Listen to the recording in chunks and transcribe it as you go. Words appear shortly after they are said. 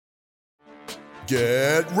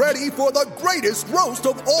Get ready for the greatest roast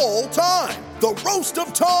of all time, the Roast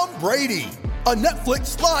of Tom Brady, a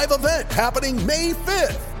Netflix live event happening May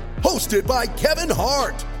 5th. Hosted by Kevin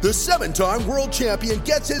Hart, the 7-time world champion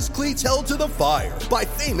gets his cleats held to the fire by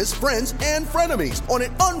famous friends and frenemies on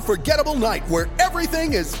an unforgettable night where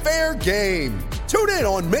everything is fair game. Tune in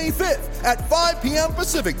on May 5th at 5 p.m.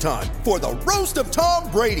 Pacific time for the Roast of Tom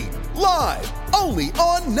Brady, live only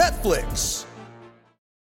on Netflix.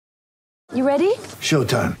 You ready?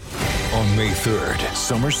 Showtime. On May 3rd,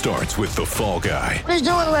 summer starts with The Fall Guy. Let's do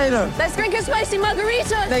it later. Let's drink a spicy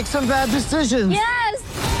margarita. Make some bad decisions. Yes!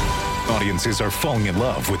 Audiences are falling in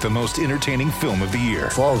love with the most entertaining film of the year.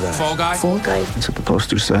 Fall Guy. Fall Guy? Fall guy. That's what the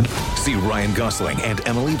poster said. See Ryan Gosling and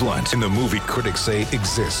Emily Blunt in the movie critics say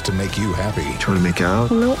exists to make you happy. Trying to make it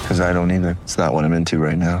out? Nope. Because I don't either. It's not what I'm into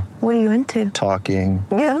right now. What are you into? Talking.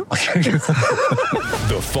 Yeah.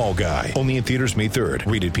 The Fall Guy. Only in theaters May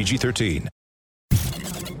 3rd. Rated PG-13.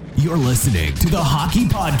 You're listening to the Hockey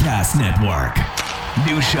Podcast Network.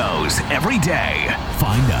 New shows every day.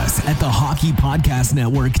 Find us at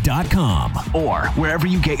thehockeypodcastnetwork.com or wherever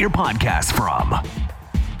you get your podcasts from.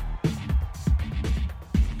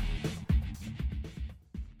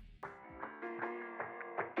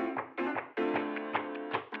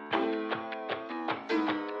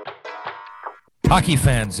 Hockey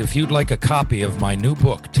fans, if you'd like a copy of my new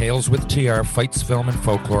book, Tales with TR, Fights, Film, and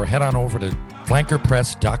Folklore, head on over to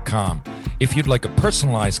flankerpress.com. If you'd like a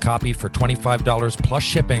personalized copy for $25 plus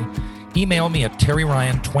shipping, email me at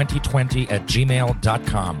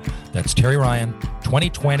terryryan2020@gmail.com. That's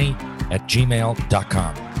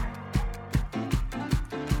terryryan2020@gmail.com.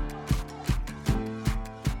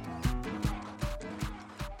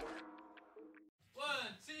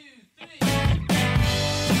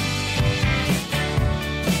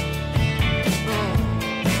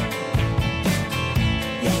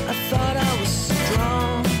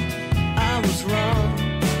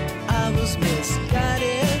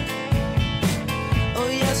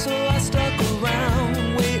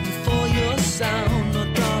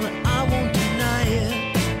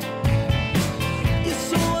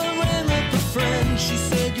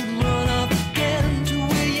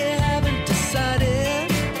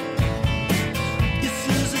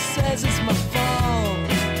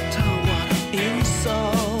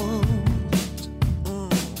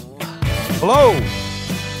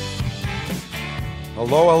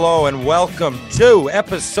 Hello, and welcome to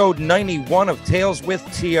episode 91 of Tales with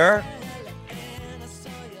TR.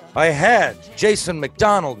 I had Jason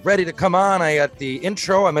McDonald ready to come on. I got the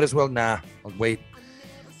intro. I might as well, I'll wait.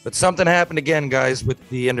 But something happened again, guys, with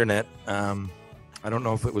the internet. I don't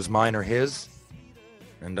know if it was mine or his,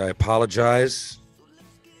 and I apologize.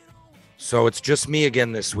 So it's just me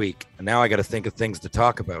again this week, and now I got to think of things to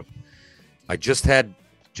talk about. I just had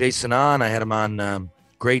Jason on. I had him on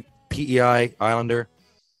great PEI Islander.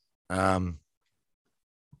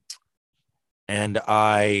 And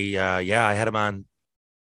I had him on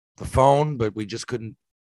the phone, but we just couldn't,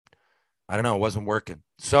 I don't know, it wasn't working.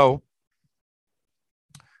 So,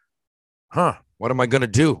 what am I going to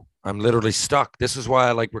do? I'm literally stuck. This is why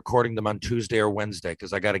I like recording them on Tuesday or Wednesday,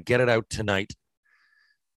 because I got to get it out tonight.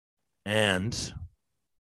 And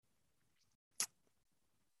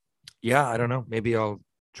yeah, I don't know. Maybe I'll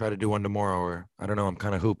try to do one tomorrow, or I don't know. I'm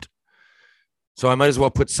kind of hooped. So I might as well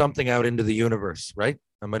put something out into the universe, right?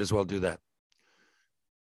 I might as well do that.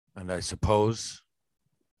 And I suppose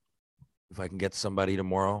if I can get somebody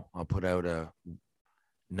tomorrow, I'll put out a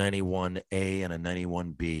 91A and a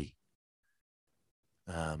 91B.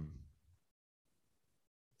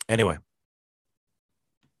 Anyway.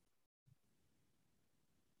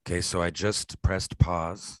 Okay, so I just pressed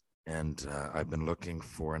pause, and I've been looking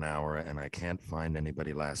for an hour, and I can't find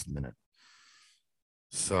anybody last minute.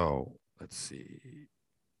 So let's see.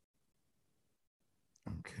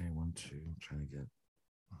 Okay, 1, 2, I'm trying to get.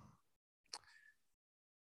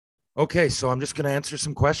 Okay, so I'm just going to answer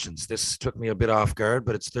some questions. This took me a bit off guard,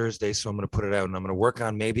 but it's Thursday, so I'm going to put it out, and I'm going to work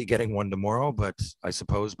on maybe getting one tomorrow, but I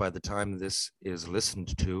suppose by the time this is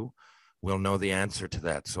listened to, we'll know the answer to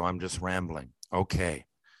that. So I'm just rambling. Okay,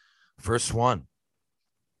 first one.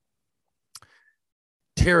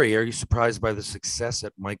 Terry, are you surprised by the success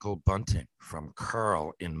at Michael Bunting? From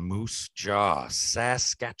Carl in Moose Jaw,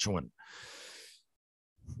 Saskatchewan.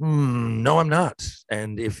 No, I'm not.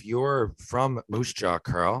 And if you're from Moose Jaw,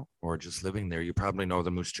 Carl, or just living there, you probably know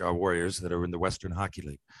the Moose Jaw Warriors that are in the Western Hockey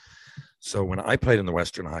League. So when I played in the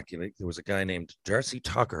Western Hockey League, there was a guy named Darcy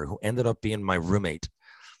Tucker who ended up being my roommate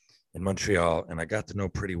in Montreal, and I got to know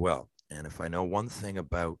pretty well. And if I know one thing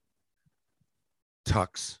about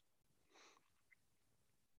Tucks,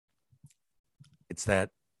 it's that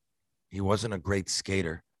He wasn't a great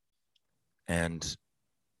skater. And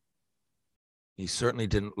he certainly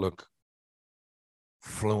didn't look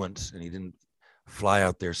fluent, and he didn't fly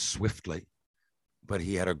out there swiftly. But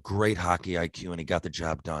he had a great hockey IQ, and he got the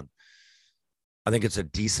job done. I think it's a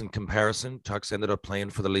decent comparison. Tux ended up playing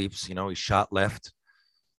for the Leafs. You know, he shot left.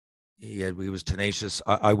 He was tenacious.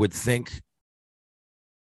 I would think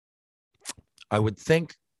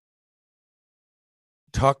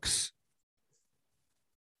Tux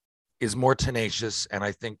is more tenacious, and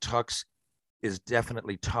I think Tux is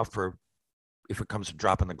definitely tougher if it comes to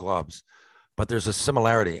dropping the gloves. But there's a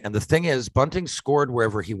similarity. And the thing is, Bunting scored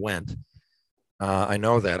wherever he went. I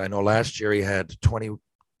know that. I know last year he had 21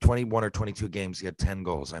 or 22 games. He had 10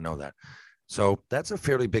 goals. I know that. So that's a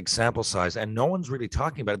fairly big sample size, and no one's really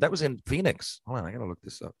talking about it. That was in Phoenix. Hold on, I got to look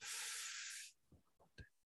this up.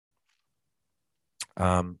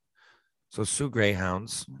 So Sioux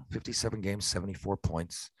Greyhounds, 57 games, 74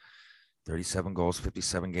 points, 37 goals,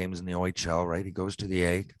 57 games in the OHL, right? He goes to the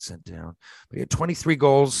A, gets sent down. But he had 23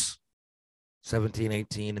 goals, 17,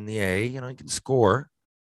 18 in the A. You know, he can score.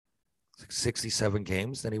 67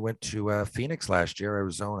 games. Then he went to Phoenix last year,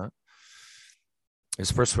 Arizona.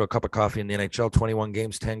 His first for a cup of coffee in the NHL, 21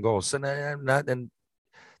 games, 10 goals. So then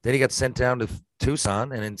he got sent down to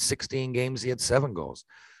Tucson, and in 16 games, he had 7 goals.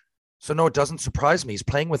 So no, it doesn't surprise me. He's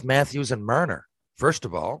playing with Matthews and Marner. First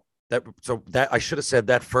of all, that I should have said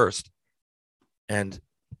that first. And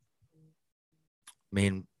I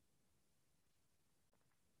mean,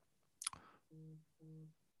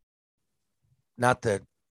 not that.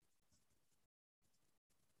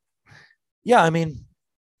 Yeah, I mean,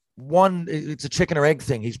 one, it's a chicken or egg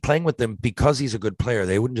thing. He's playing with them because he's a good player.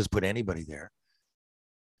 They wouldn't just put anybody there.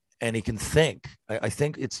 And he can think. I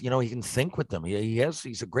think it's, you know, he can think with them.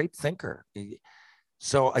 He's a great thinker.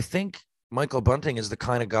 So I think Michael Bunting is the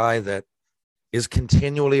kind of guy that is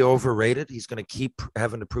continually overrated. He's going to keep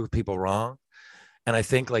having to prove people wrong. And I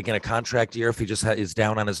think, like, in a contract year, if he just is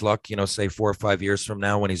down on his luck, you know, say 4 or 5 years from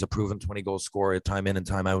now, when he's a proven 20-goal scorer, time in and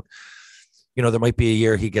time out, you know, there might be a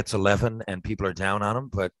year he gets 11 and people are down on him,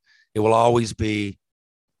 but it will always be,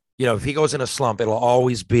 you know, if he goes in a slump, it'll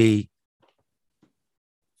always be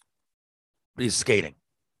he's skating,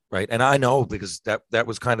 right? And I know, because that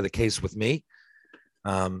was kind of the case with me.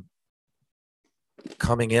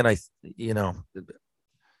 Coming in, yeah,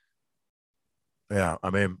 I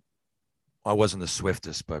mean, I wasn't the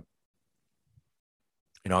swiftest, but,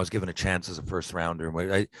 you know, I was given a chance as a first rounder.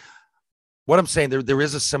 What I'm saying, there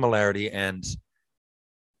is a similarity, and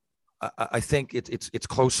I think it's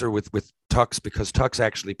closer with Tux, because Tux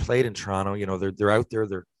actually played in Toronto. You know, they're out there,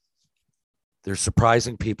 they're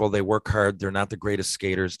surprising people. They work hard. They're not the greatest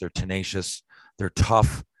skaters. They're tenacious. They're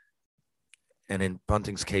tough. And in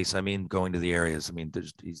Bunting's case, I mean, going to the areas, I mean,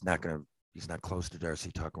 he's not close to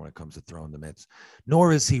Darcy Tucker when it comes to throwing the mitts,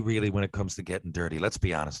 nor is he really when it comes to getting dirty. Let's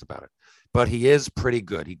be honest about it. But he is pretty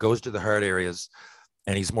good. He goes to the hard areas,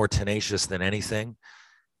 and he's more tenacious than anything.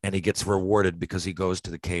 And he gets rewarded because he goes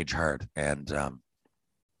to the cage hard. And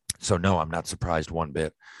so, no, I'm not surprised one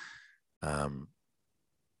bit.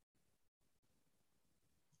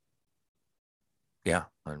 Yeah,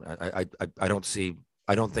 I don't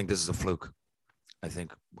think this is a fluke. I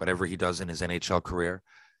think whatever he does in his NHL career,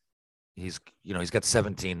 he's got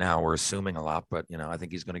 17 now. We're assuming a lot, but, you know, I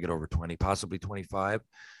think he's going to get over 20, possibly 25.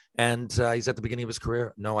 And he's at the beginning of his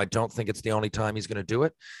career. No, I don't think it's the only time he's going to do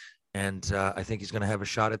it. And I think he's going to have a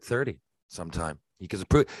shot at 30 sometime.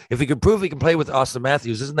 If he can prove he can play with Austin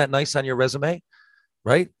Matthews, isn't that nice on your resume,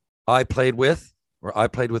 right? I played with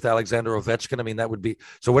Alexander Ovechkin. I mean, that would be,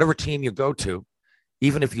 so whatever team you go to,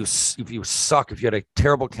 even if you suck, if you had a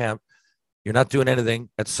terrible camp, you're not doing anything,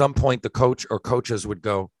 at some point the coach or coaches would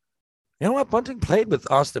go, you know what, Bunting played with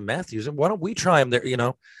Austin Matthews, and why don't we try him there, you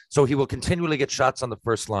know? So he will continually get shots on the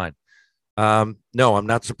first line. No, I'm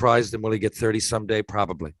not surprised. And will he get 30 someday?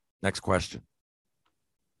 Probably. Next question.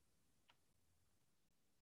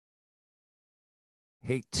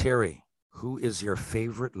 Hey, Terry, who is your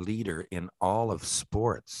favorite leader in all of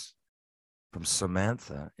sports? From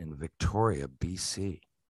Samantha in Victoria, BC.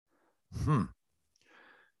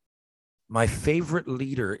 My favorite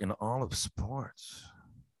leader in all of sports.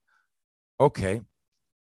 Okay.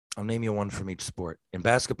 I'll name you one from each sport. In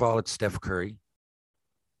basketball, it's Steph Curry.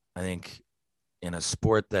 I think in a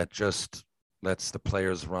sport that just lets the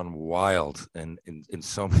players run wild and in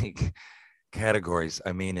so many categories,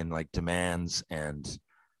 I mean, in like demands, and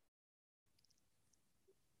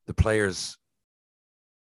the players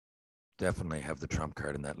definitely have the trump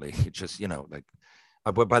card in that league. It's just, you know, like,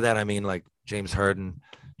 but by that I mean like James Harden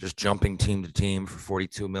just jumping team to team for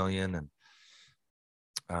 $42 million,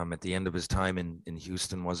 At the end of his time in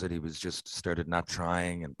Houston, was it? He was just started not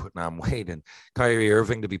trying and putting on weight. And Kyrie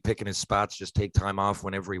Irving to be picking his spots, just take time off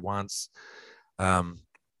whenever he wants.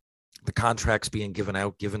 The contracts being given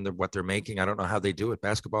out, given what they're making. I don't know how they do it.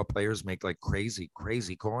 Basketball players make like crazy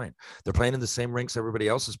coin. They're playing in the same rinks everybody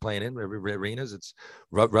else is playing in. Every arenas, it's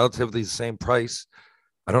relatively the same price.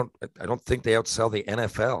 I don't think they outsell the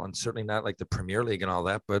NFL, and certainly not like the Premier League and all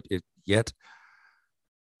that. But yet,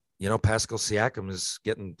 Pascal Siakam is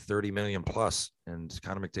getting 30 million plus, and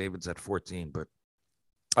Connor McDavid's at 14. But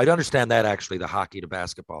I'd understand that actually, the hockey to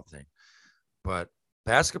basketball thing. But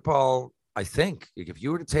basketball, I think if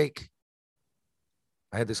you were to take,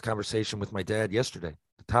 I had this conversation with my dad yesterday,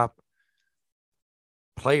 the top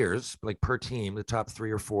players, like per team, the top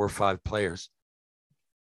 3 or 4 or 5 players.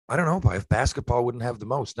 I don't know if basketball wouldn't have the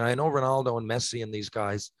most. Now I know Ronaldo and Messi and these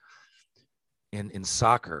guys in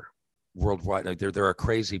soccer worldwide, like there are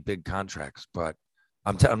crazy big contracts, but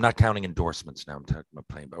I'm not counting endorsements now. I'm talking about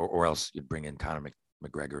playing, or else you'd bring in Conor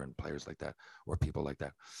McGregor and players like that, or people like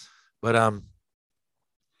that. But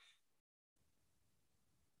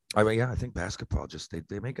I think basketball just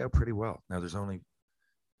they make out pretty well. Now there's only,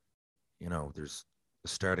 there's a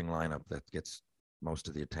starting lineup that gets most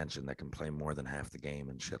of the attention, that can play more than half the game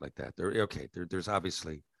and shit like that. There's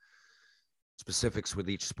obviously specifics with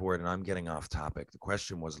each sport, and I'm getting off topic. The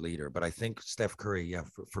question was leader, but I think Steph Curry,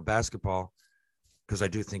 for basketball, because I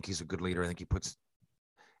do think he's a good leader. I think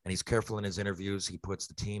and he's careful in his interviews. He puts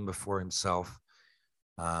the team before himself,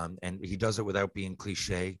 and he does it without being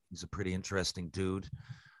cliche. He's a pretty interesting dude.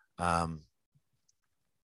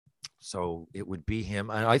 So it would be him.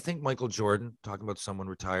 I think Michael Jordan, talking about someone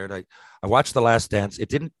retired. I watched The Last Dance. It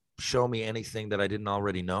didn't show me anything that I didn't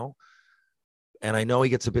already know. And I know he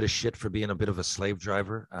gets a bit of shit for being a bit of a slave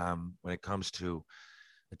driver when it comes to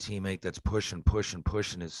a teammate that's pushing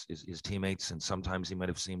his teammates. And sometimes he might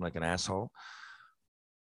have seemed like an asshole.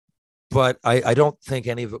 But I don't think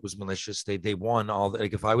any of it was malicious. They won all.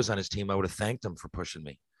 Like if I was on his team, I would have thanked him for pushing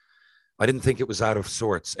me. I didn't think it was out of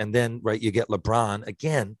sorts. And then, right, you get LeBron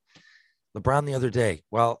again. LeBron the other day,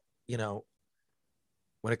 well,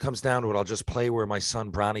 when it comes down to it, I'll just play where my son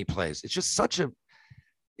Bronny plays. It's just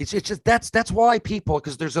that's why people,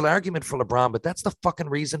 because there's an argument for LeBron, but that's the fucking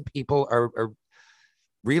reason people are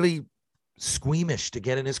really squeamish to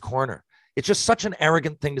get in his corner. It's just such an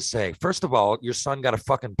arrogant thing to say. First of all, your son got to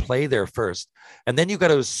fucking play there first. And then you got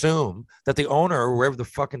to assume that the owner or wherever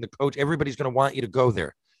the coach, everybody's going to want you to go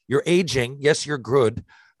there. You're aging. Yes, you're good.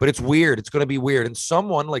 But it's weird. It's going to be weird. And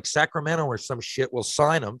someone like Sacramento or some shit will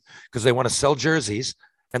sign him because they want to sell jerseys.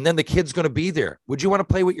 And then the kid's going to be there. Would you want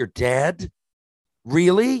to play with your dad?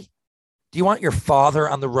 Really? Do you want your father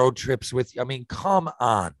on the road trips with you? I mean, come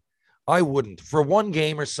on. I wouldn't. For one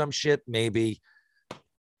game or some shit, maybe.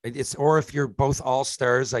 Or if you're both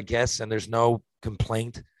all-stars, I guess, and there's no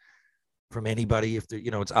complaint from anybody, if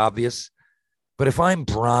it's obvious. But if I'm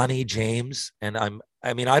Bronny James and I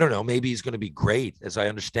don't know, maybe he's going to be great, as I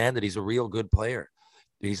understand that he's a real good player.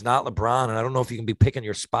 He's not LeBron, and I don't know if you can be picking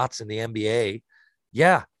your spots in the NBA.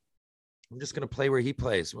 Yeah, I'm just going to play where he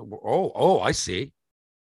plays. Oh, I see.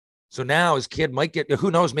 So now his kid might get, who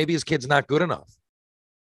knows, maybe his kid's not good enough.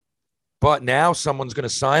 But now someone's going to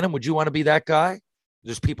sign him. Would you want to be that guy?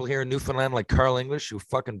 There's people here in Newfoundland like Carl English who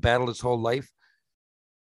fucking battled his whole life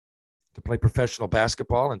to play professional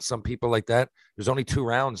basketball, and some people like that. There's only 2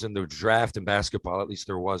 rounds in the draft in basketball. At least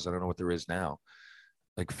there was. I don't know what there is now.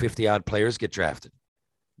 Like 50 odd players get drafted.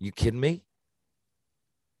 You kidding me?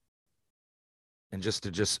 And just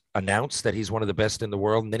to announce that he's one of the best in the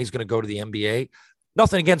world, and then he's going to go to the NBA.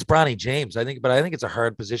 Nothing against Bronny James, I think it's a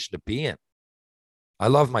hard position to be in. I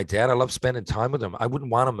love my dad. I love spending time with him. I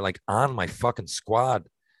wouldn't want him like on my fucking squad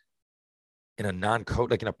in a non-coach,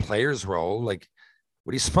 like in a player's role. Like,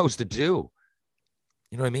 what are you supposed to do?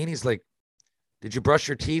 You know what I mean? He's like, did you brush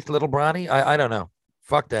your teeth, little Bronny? I don't know.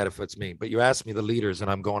 Fuck that if it's me. But you asked me the leaders, and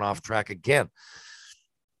I'm going off track again.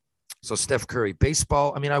 So Steph Curry,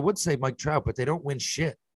 baseball. I mean, I would say Mike Trout, but they don't win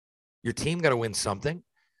shit. Your team got to win something.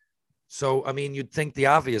 So, I mean, you'd think the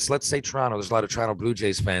obvious. Let's say Toronto. There's a lot of Toronto Blue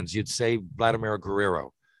Jays fans. You'd say Vladimir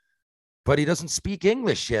Guerrero. But he doesn't speak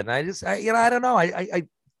English yet. And I don't know. I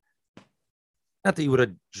not that you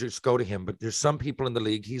would just go to him, but there's some people in the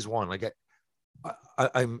league. He's one. Like,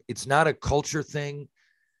 it's not a culture thing.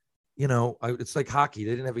 It's like hockey. They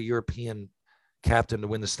didn't have a European captain to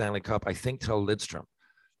win the Stanley Cup, I think, till Lidstrom.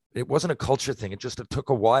 It wasn't a culture thing. It took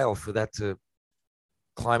a while for that to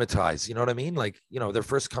climatize. You know what I mean? Like, they're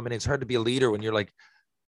first coming in. It's hard to be a leader when you're like,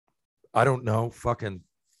 I don't know, fucking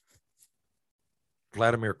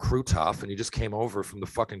Vladimir Krutov, and you just came over from the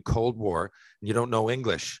fucking Cold War and you don't know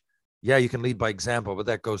English. Yeah, you can lead by example, but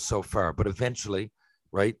that goes so far. But eventually,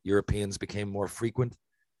 right, Europeans became more frequent,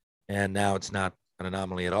 and now it's not an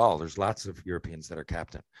anomaly at all. There's lots of Europeans that are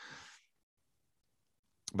captain.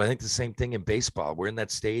 But I think the same thing in baseball. We're in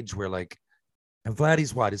that stage where, like, and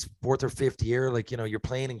Vladdy's what, his fourth or fifth year? Like, you're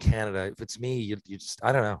playing in Canada. If it's me, you just,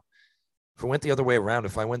 I don't know. If it went the other way around,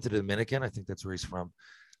 if I went to the Dominican, I think that's where he's from.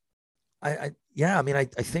 I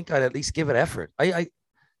think I'd at least give it effort. I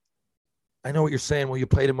know what you're saying. Well, you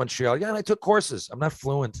played in Montreal. Yeah, and I took courses. I'm not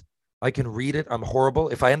fluent. I can read it. I'm horrible.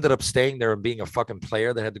 If I ended up staying there and being a fucking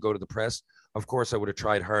player that had to go to the press, of course I would have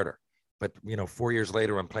tried harder. But, 4 years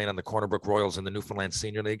later, I'm playing on the Corner Brook Royals in the Newfoundland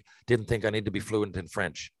Senior League. Didn't think I need to be fluent in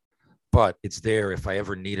French. But it's there. If I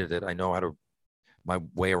ever needed it, I know how to my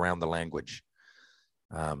way around the language.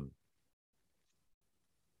 But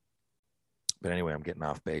anyway, I'm getting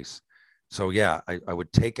off base. So, yeah, I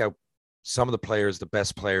would take out some of the players, the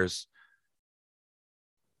best players,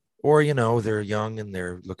 or, they're young and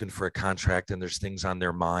they're looking for a contract and there's things on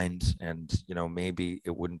their mind. And, maybe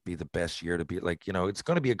it wouldn't be the best year to be like, it's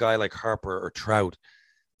going to be a guy like Harper or Trout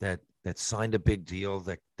that signed a big deal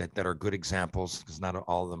that are good examples, because not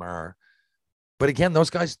all of them are. But again, those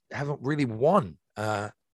guys haven't really won.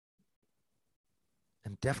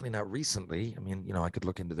 And definitely not recently. I mean, I could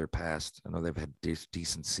look into their past. I know they've had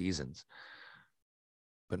decent seasons,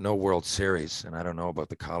 but no World Series. And I don't know about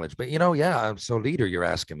the college. But, yeah, so leader, you're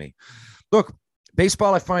asking me. Look,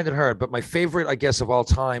 baseball, I find it hard. But my favorite, I guess, of all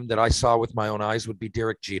time that I saw with my own eyes would be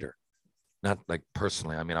Derek Jeter. Not like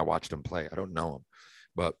personally. I mean, I watched him play. I don't know him.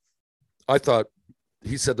 But I thought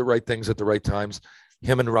he said the right things at the right times.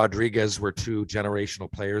 Him and Rodriguez were two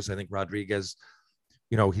generational players. I think Rodriguez,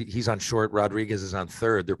 he's on short. Rodriguez is on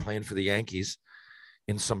third. They're playing for the Yankees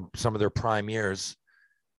in some of their prime years.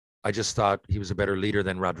 I just thought he was a better leader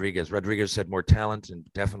than Rodriguez. Rodriguez had more talent and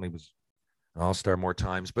definitely was an all-star more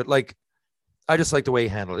times. But, like, I just like the way he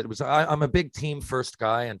handled it. I'm a big team first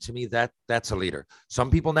guy, and to me, that's a leader. Some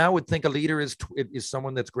people now would think a leader is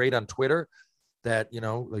someone that's great on Twitter, that,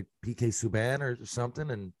 like PK Subban or something.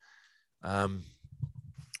 And,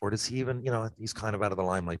 or does he even, he's kind of out of the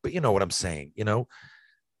limelight, but you know what I'm saying,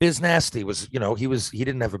 Biz Nasty was, he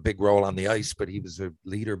didn't have a big role on the ice, but he was a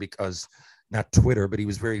leader because not Twitter, but he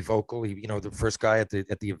was very vocal. He, the first guy at the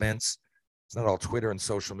events. It's not all Twitter and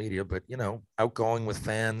social media, but, outgoing with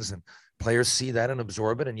fans, and players see that and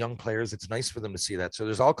absorb it. And young players, it's nice for them to see that. So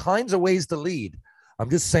there's all kinds of ways to lead. I'm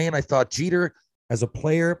just saying, I thought Jeter as a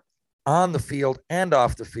player on the field and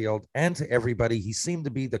off the field and to everybody, he seemed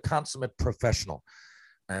to be the consummate professional.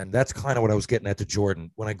 And that's kind of what I was getting at to Jordan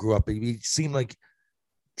when I grew up. He seemed like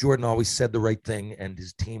Jordan always said the right thing and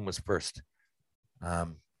his team was first.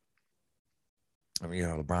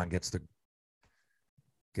 LeBron gets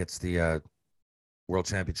the World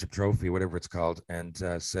Championship trophy, whatever it's called, and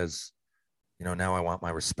says, now I want my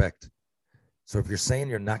respect. So if you're saying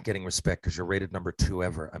you're not getting respect because you're rated number 2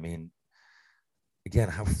 ever, I mean, again,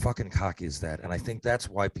 how fucking cocky is that? And I think that's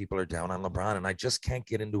why people are down on LeBron, and I just can't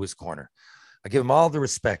get into his corner. I give him all the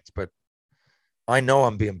respect, but I know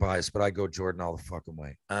I'm being biased, but I go Jordan all the fucking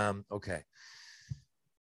way. Okay.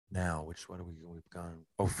 Now, which one we've gone?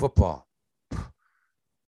 Oh, football.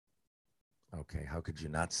 Okay, how could you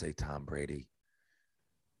not say Tom Brady?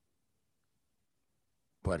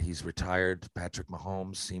 But he's retired. Patrick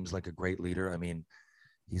Mahomes seems like a great leader. I mean,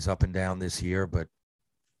 he's up and down this year, but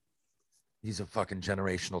he's a fucking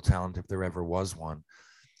generational talent if there ever was one.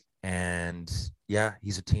 And yeah,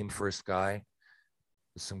 he's a team first guy.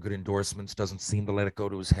 Some good endorsements, doesn't seem to let it go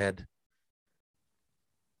to his head.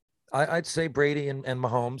 I'd say Brady and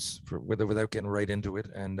Mahomes, without getting right into it.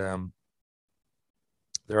 And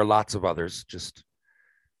there are lots of others, just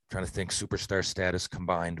trying to think superstar status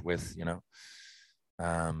combined with,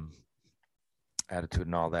 attitude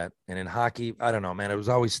and all that. And in hockey, I don't know, man, it was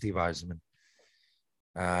always Steve Yzerman.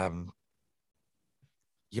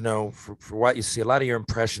 For what you see, a lot of your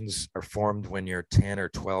impressions are formed when you're 10 or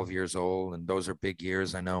 12 years old, and those are big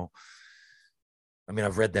years. I know. I mean,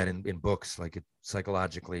 I've read that in books, like it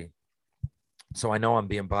psychologically. So I know I'm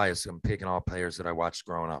being biased. I'm picking all players that I watched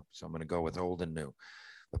growing up. So I'm going to go with old and new.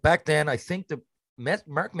 But back then, I think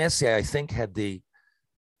Mark Messier, I think, had the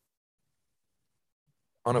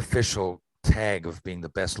unofficial tag of being the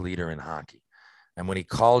best leader in hockey. And when he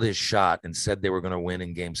called his shot and said they were going to win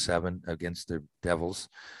in Game 7 against the Devils,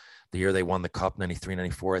 the year they won the Cup,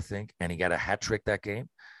 93-94, I think, and he got a hat trick that game,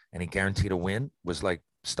 and he guaranteed a win, was like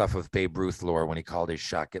stuff of Babe Ruth lore when he called his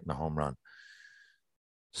shot getting the home run.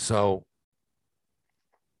 So,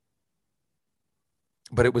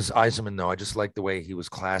 but it was Yzerman, though. I just liked the way he was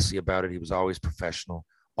classy about it. He was always professional,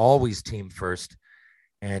 always team first.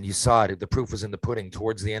 And you saw it. The proof was in the pudding.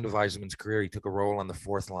 Towards the end of Yzerman's career, he took a role on the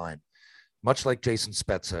fourth line. Much like Jason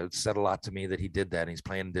Spezza, it said a lot to me that he did that. And he's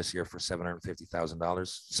playing this year for $750,000.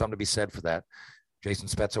 Something to be said for that. Jason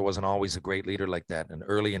Spezza wasn't always a great leader like that. And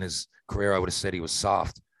early in his career, I would have said he was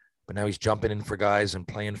soft. But now he's jumping in for guys and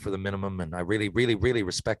playing for the minimum. And I really, really, really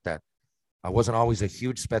respect that. I wasn't always a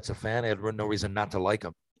huge Spezza fan. I had no reason not to like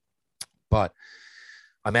him. But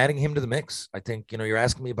I'm adding him to the mix. I think, you're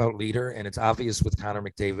asking me about leader, and it's obvious with Connor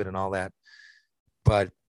McDavid and all that.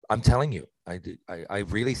 But I'm telling you, I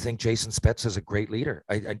really think Jason Spezza is a great leader.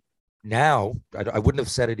 I wouldn't have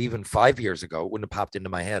said it even 5 years ago. It wouldn't have popped into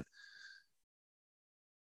my head.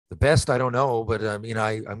 The best, I don't know, but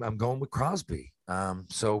I'm going with Crosby.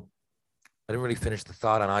 So I didn't really finish the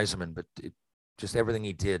thought on Yzerman, but just everything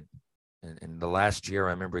he did in the last year.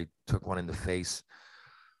 I remember he took one in the face.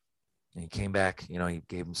 And he came back, he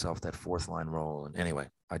gave himself that fourth line role. And anyway,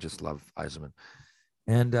 I just love Yzerman.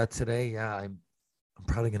 And today, I'm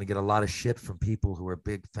probably going to get a lot of shit from people who are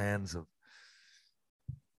big fans of,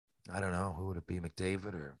 I don't know, who would it be,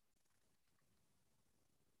 McDavid or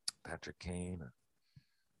Patrick Kane? Or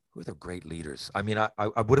who are the great leaders? I mean,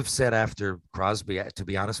 I would have said after Crosby, to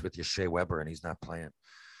be honest with you, Shea Weber, and he's not playing.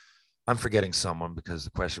 I'm forgetting someone because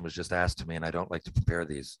the question was just asked to me, and I don't like to prepare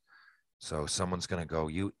these. So someone's going to go,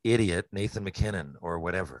 you idiot, Nathan McKinnon or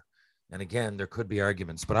whatever. And again, there could be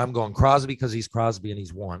arguments, but I'm going Crosby because he's Crosby and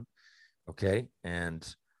he's won. Okay. And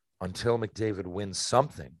until McDavid wins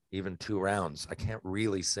something, even 2 rounds, I can't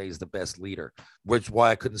really say he's the best leader, which is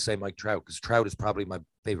why I couldn't say Mike Trout, because Trout is probably my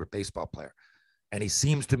favorite baseball player. And he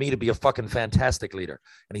seems to me to be a fucking fantastic leader.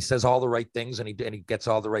 And he says all the right things and he gets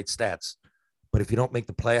all the right stats. But if you don't make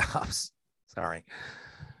the playoffs, sorry.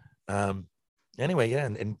 Anyway, yeah.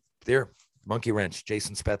 And there, monkey wrench,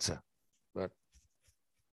 Jason Spezza. But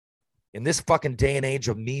in this fucking day and age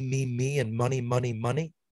of me, and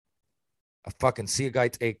money, a fucking see a guy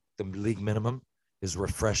take the league minimum is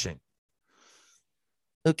refreshing.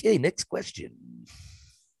 Okay, next question.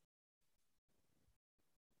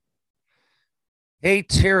 Hey,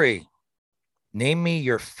 Terry, name me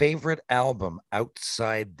your favorite album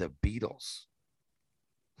outside the Beatles.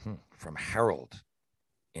 From Harold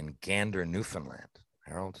in Gander, Newfoundland.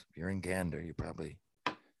 Harold, if you're in Gander, you're probably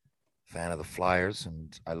a fan of the Flyers,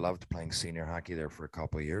 and I loved playing senior hockey there for a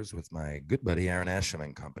couple of years with my good buddy Aaron Asham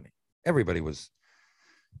and company. Everybody was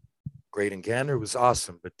great in Gander. It was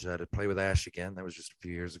awesome, but to play with Ash again, that was just a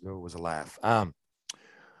few years ago, was a laugh.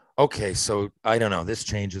 Okay, so I don't know. This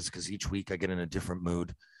changes because each week I get in a different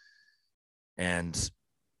mood, and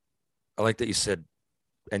I like that you said,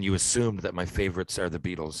 and you assumed that my favorites are the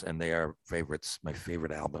Beatles, and they are favorites. My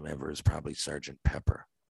favorite album ever is probably Sgt. Pepper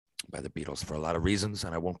by the Beatles for a lot of reasons,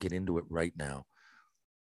 and I won't get into it right now.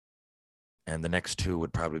 And the next 2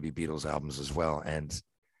 would probably be Beatles albums as well. And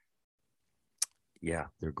yeah,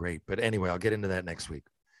 they're great. But anyway, I'll get into that next week.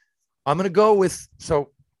 I'm going to go with,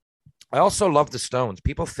 so I also love the Stones.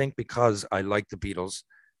 People think because I like the Beatles,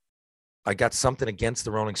 I got something against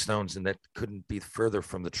the Rolling Stones, and that couldn't be further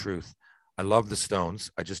from the truth. I love the Stones.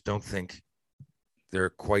 I just don't think they're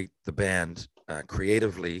quite the band,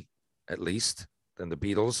 creatively, at least, than the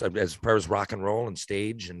Beatles. As far as rock and roll and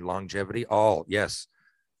stage and longevity, all, yes.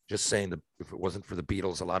 Just saying that if it wasn't for the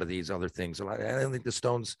Beatles, a lot of these other things, I don't think the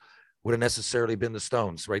Stones would have necessarily been the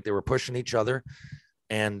Stones, right? They were pushing each other.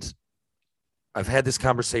 And I've had this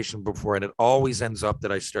conversation before, and it always ends up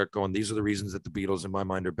that I start going, these are the reasons that the Beatles in my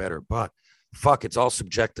mind are better. But fuck, it's all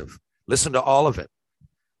subjective. Listen to all of it.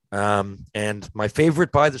 And my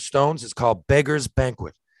favorite by the Stones is called Beggar's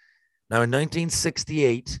Banquet. Now, in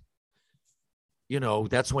 1968,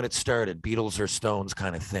 that's when it started, Beatles or Stones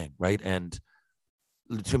kind of thing, right? And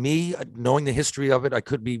to me, knowing the history of it,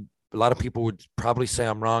 a lot of people would probably say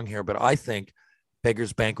I'm wrong here, but I think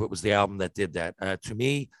Beggar's Banquet was the album that did that. To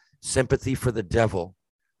me, Sympathy for the Devil,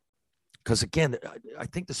 because again, I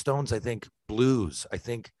think the Stones, blues,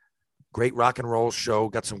 great rock and roll show,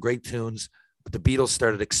 got some great tunes. But the Beatles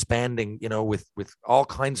started expanding, with all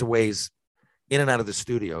kinds of ways in and out of the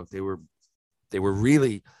studio. They were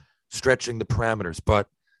really stretching the parameters.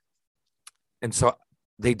 And so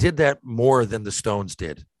they did that more than the Stones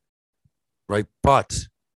did, right? But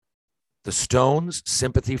the Stones'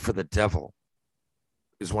 Sympathy for the Devil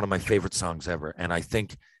is one of my favorite songs ever. And I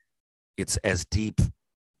think it's as deep,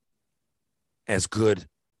 as good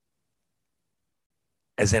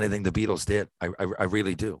as anything the Beatles did. I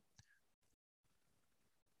really do.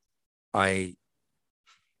 I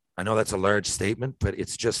know that's a large statement, but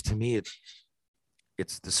it's just, to me,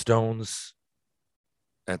 it's the Stones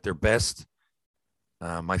at their best.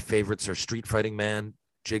 My favorites are Street Fighting Man,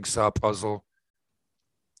 Jigsaw Puzzle,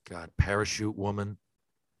 Parachute Woman,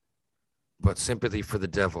 But Sympathy for the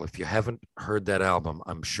Devil, if you haven't heard that album,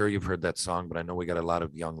 I'm sure you've heard that song, but I know we got a lot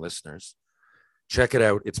of young listeners. Check it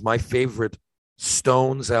out. It's my favorite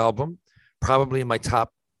Stones album, probably in my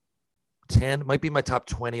top 10, might be my top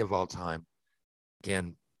 20 of all time.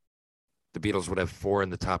 Again, the Beatles would have 4 in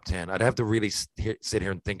the top 10. I'd have to really sit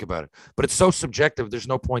here and think about it. But it's so subjective, there's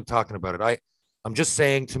no point talking about it. I'm just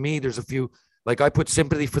saying, to me, there's a few, like I put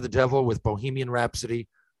Sympathy for the Devil with Bohemian Rhapsody,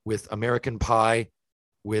 with American Pie,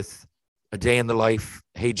 with A Day in the Life,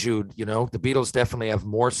 Hey Jude. You know, the Beatles definitely have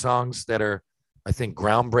more songs that are, I think,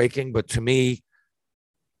 groundbreaking. But to me,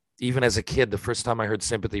 even as a kid, the first time I heard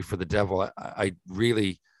Sympathy for the Devil, I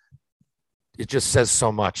really, it just says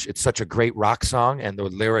so much. It's such a great rock song, and the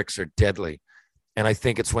lyrics are deadly. And I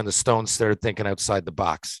think it's when the Stones started thinking outside the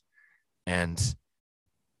box. And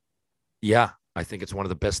yeah, I think it's one of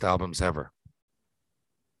the best albums ever.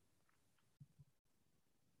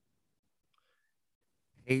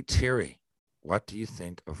 Hey, Terry, what do you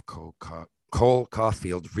think of Cole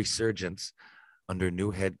Caulfield's resurgence under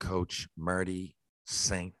new head coach Marty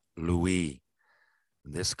St. Louis?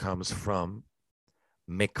 This comes from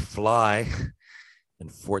McFly in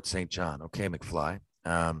Fort St. John. Okay, McFly.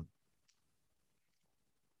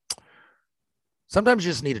 Sometimes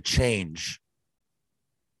you just need a change.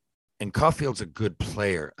 And Caulfield's a good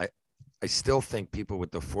player. I still think people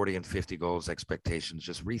with the 40 and 50 goals expectations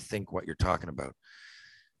just rethink what you're talking about.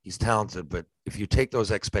 He's talented, but if you take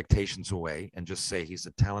those expectations away and just say he's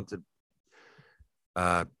a talented,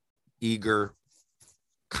 eager,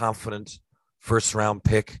 confident first-round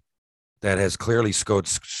pick that has clearly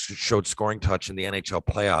showed scoring touch in the NHL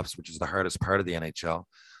playoffs, which is the hardest part of the NHL,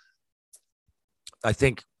 I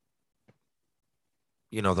think,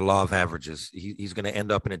 you know, the law of averages, he's going to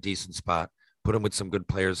end up in a decent spot. Put him with some good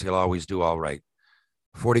players, he'll always do all right.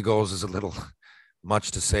 40 goals is a little much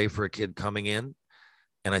to say for a kid coming in.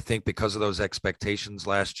 And I think because of those expectations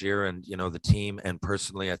last year and, you know, the team and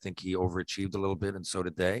personally, I think he overachieved a little bit, and so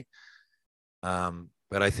did they.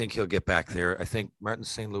 But I think he'll get back there. I think Martin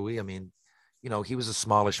St. Louis, I mean, you know, he was a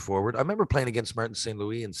smallish forward. I remember playing against Martin St.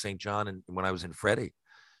 Louis and St. John and when I was in Freddie.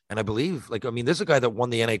 And I believe, like, I mean, there's a guy that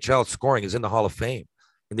won the NHL scoring, is in the Hall of Fame.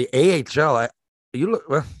 In the AHL,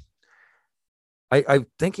 I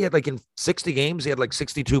think he had, like, in 60 games, he had like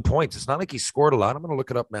 62 points. It's not like he scored a lot. I'm going to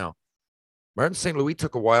look it up now. Martin St. Louis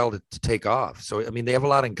took a while to take off. So, I mean, they have a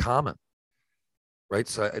lot in common, right?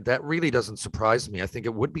 So that really doesn't surprise me. I think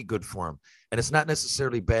it would be good for him. And it's not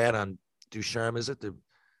necessarily bad on Ducharme, is it? The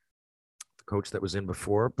coach that was in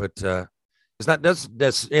before, but it's not,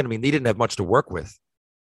 I mean, they didn't have much to work with.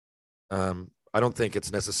 I don't think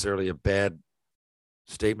it's necessarily a bad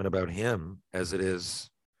statement about him as it is,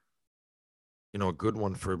 you know, a good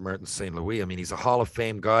one for Martin St. Louis. I mean, he's a Hall of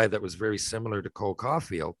Fame guy that was very similar to Cole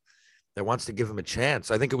Caulfield that wants to give him a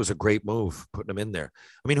chance. I think it was a great move putting him in there.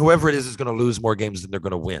 I mean, whoever it is going to lose more games than they're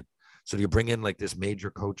going to win. So do you bring in like this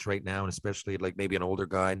major coach right now, and especially like maybe an older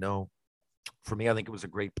guy? No. For me, I think it was a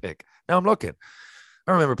great pick. Now I'm looking.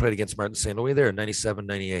 I remember playing against Martin St. Louis there in 97,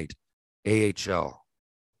 98. AHL.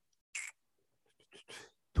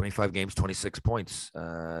 25 games, 26 points.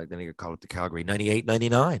 Then he got called up to Calgary. 98,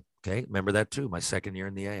 99. Okay, remember that too. My second year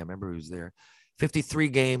in the A. I remember he was there. 53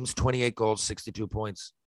 games, 28 goals, 62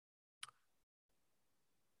 points.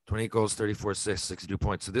 28 goals, 34 assists, 62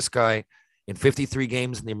 points. So this guy, in 53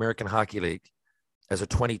 games in the American Hockey League, as a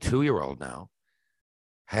 22-year-old now,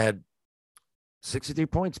 had 63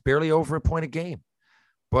 points, barely over a point a game.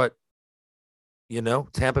 But, you know,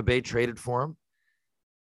 Tampa Bay traded for him.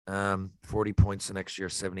 40 points the next year,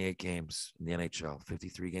 78 games in the NHL,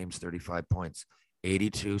 53 games, 35 points,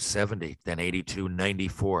 82-70, then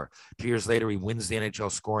 82-94. 2 years later, he wins the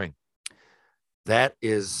NHL scoring. That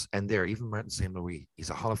is, and there, even Martin St. Louis, he's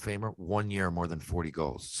a Hall of Famer, 1 year, more than 40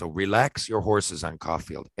 goals. So relax your horses on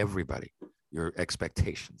Caulfield, everybody. Your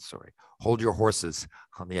expectations, sorry. Hold your horses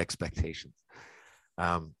on the expectations.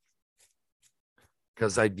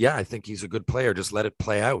 Because I think he's a good player. Just let it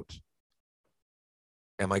play out.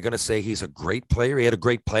 Am I going to say he's a great player? He had a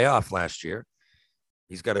great playoff last year.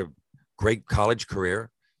 He's got a great college career.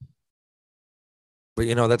 But,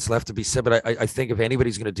 you know, that's left to be said. But I think if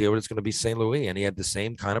anybody's going to deal with it, it's going to be St. Louis. And he had the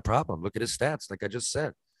same kind of problem. Look at his stats, like I just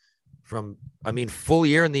said. Full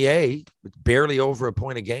year in the A, barely over a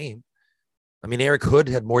point a game. I mean, Eric Hood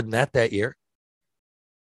had more than that year.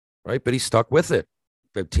 Right? But he stuck with it.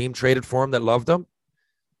 The team traded for him that loved him.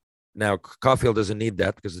 Now, Caulfield doesn't need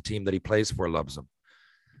that because the team that he plays for loves him.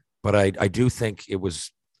 But I do think it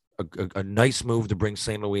was a nice move to bring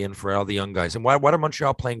St. Louis in for all the young guys. And what are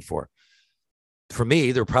Montreal playing for? For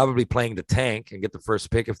me, they're probably playing to tank and get the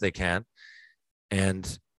first pick if they can.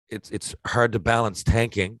 And it's hard to balance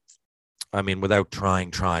tanking I mean, without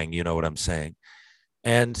trying, you know what I'm saying.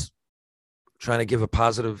 And trying to give a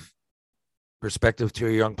positive perspective to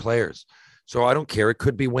your young players. So I don't care. It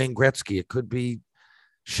could be Wayne Gretzky. It could be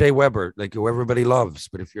Shea Weber, like who everybody loves.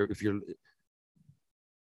 But if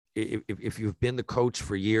you've been the coach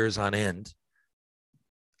for years on end,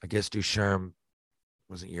 I guess Ducharme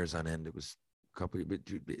wasn't years on end. It was a couple. But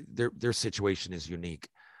their situation is unique.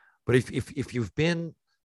 But if you've been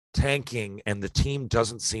tanking and the team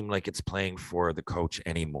doesn't seem like it's playing for the coach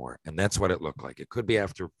anymore, and that's what it looked like. It could be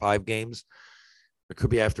after 5 games. It could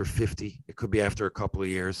be after 50. It could be after a couple of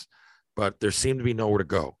years. But there seemed to be nowhere to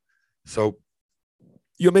go. So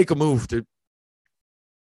you make a move to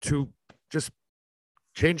just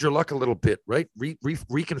change your luck a little bit, right?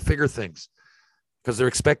 Reconfigure things because they're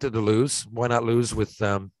expected to lose. Why not lose with,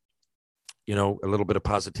 a little bit of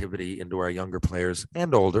positivity into our younger players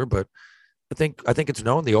and older? But I think it's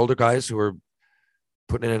known the older guys who are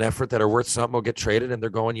putting in an effort that are worth something will get traded, and they're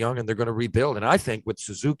going young and they're going to rebuild. And I think with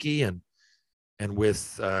Suzuki and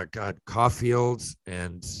with Caulfield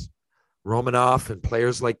and Romanoff and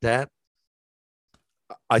players like that,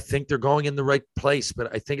 I think they're going in the right place,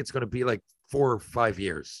 but I think it's going to be like 4 or 5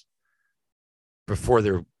 years before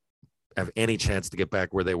they have any chance to get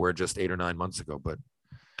back where they were just 8 or 9 months ago. But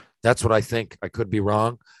that's what I think. I could be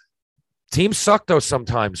wrong. Teams suck though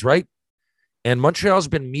sometimes, right? And Montreal's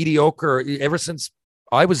been mediocre ever since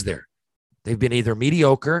I was there. They've been either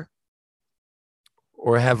mediocre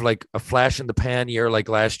or have like a flash in the pan year like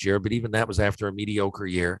last year, but even that was after a mediocre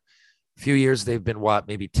year. A few years they've been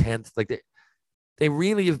maybe 10th. Like they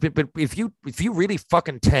really have been. But if you really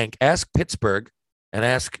fucking tank, ask Pittsburgh and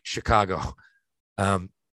ask Chicago.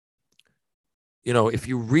 If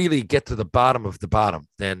you really get to the bottom of the bottom,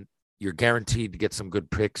 then you're guaranteed to get some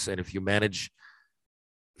good picks. And if you manage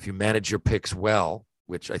your picks well,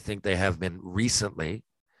 which I think they have been recently,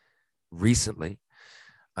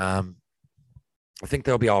 I think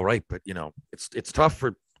they'll be all right. But it's tough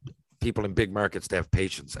for people in big markets to have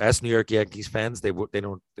patience. Ask New York Yankees fans; they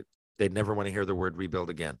never want to hear the word rebuild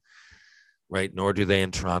again, right? Nor do they in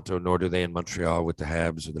Toronto, nor do they in Montreal with the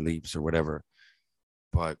Habs or the Leafs or whatever.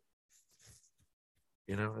 But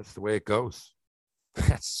that's the way it goes.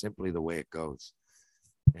 That's simply the way it goes.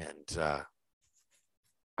 And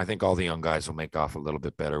I think all the young guys will make off a little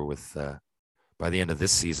bit better with by the end of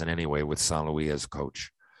this season anyway, with Saint Louis as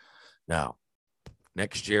coach. Now,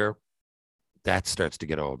 next year, that starts to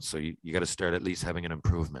get old. So you got to start at least having an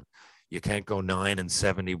improvement. You can't go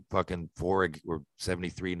 9-70 fucking 4 or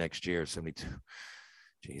 73 next year, 72.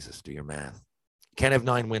 Jesus, do your math. You can't have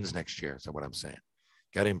 9 wins next year. Is that what I'm saying?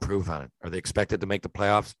 Got to improve on it. Are they expected to make the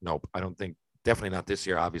playoffs? Nope. I don't think. Definitely not this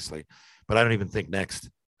year, obviously. But I don't even think next.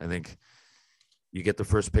 I think you get the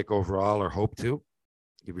first pick overall or hope to.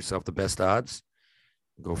 Give yourself the best odds.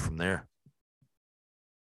 And go from there.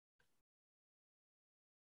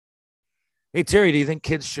 Hey, Terry, do you think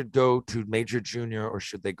kids should go to major junior or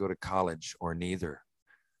should they go to college or neither?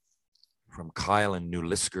 From Kyle in New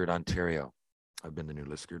Liskeard, Ontario. I've been to New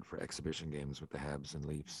Liskeard for exhibition games with the Habs and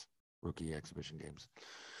Leafs, rookie exhibition games.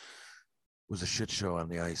 It was a shit show on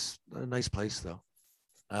the ice. A nice place, though.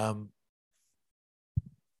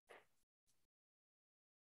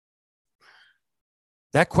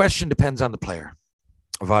 That question depends on the player.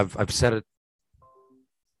 I've said it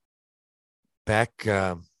back.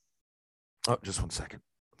 Just one second.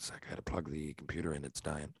 I had to plug the computer in. It's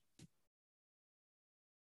dying.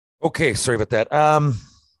 Okay, sorry about that.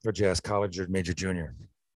 Where'd you ask, college or major junior?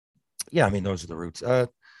 Yeah, I mean, those are the routes.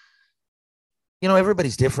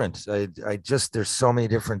 Everybody's different. There's so many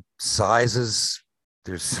different sizes.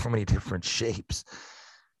 There's so many different shapes.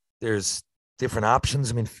 There's different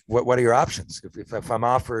options. I mean, what are your options? If I'm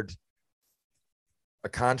offered a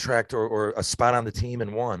contract or a spot on the team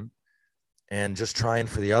in one and just trying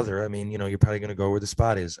for the other, I mean, you're probably going to go where the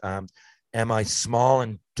spot is. Am I small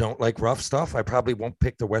and don't like rough stuff? I probably won't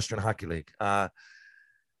pick the Western Hockey League.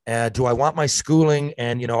 Do I want my schooling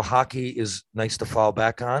and, hockey is nice to fall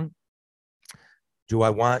back on? Do I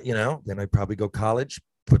want, then I'd probably go college,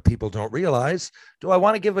 but people don't realize, do I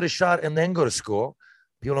want to give it a shot and then go to school?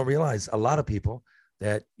 People don't realize, a lot of people,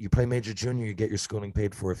 that you play major junior, you get your schooling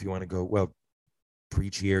paid for if you want to go. Well, for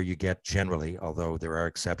each year you get generally, although there are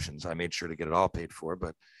exceptions. I made sure to get it all paid for,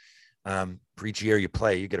 but for each year you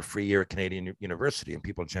play, you get a free year at Canadian University, and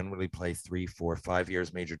people generally play 3, 4, 5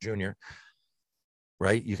 years major junior,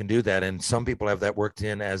 right? You can do that. And some people have that worked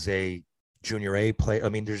in as a junior A play. I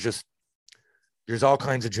mean, there's all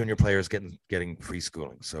kinds of junior players getting free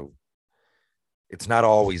schooling. So it's not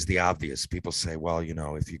always the obvious. People say, well,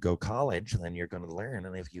 if you go college, then you're going to learn.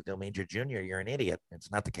 And if you go major junior, you're an idiot.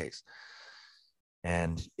 It's not the case.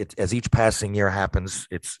 And as each passing year happens,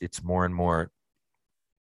 it's more and more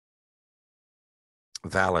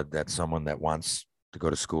valid that someone that wants to go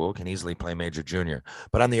to school can easily play major junior.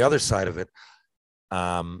 But on the other side of it,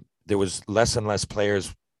 there was less and less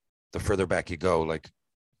players the further back you go. Like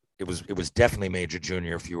it was definitely major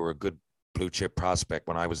junior if you were a good blue chip prospect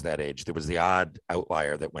when I was that age. There was the odd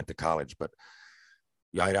outlier that went to college, but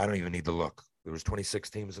yeah, I don't even need to look. There was 26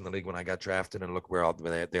 teams in the league when I got drafted, and look where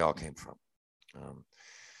they all came from.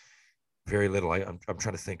 Very little. I'm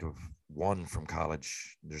trying to think of one from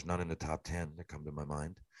college. There's none in the top 10 that come to my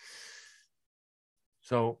mind.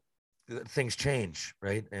 So things change,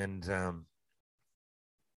 right? And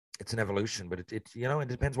it's an evolution, but it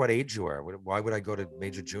depends what age you are. Why would I go to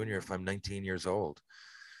major junior if I'm 19 years old?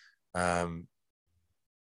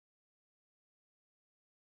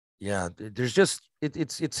 Yeah, there's just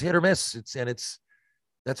it's hit or miss.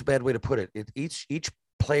 That's a bad way to put it. Each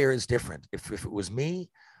player is different. If it was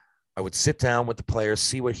me, I would sit down with the player,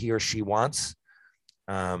 see what he or she wants.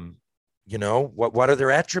 What are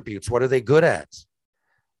their attributes? What are they good at?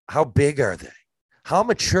 How big are they? How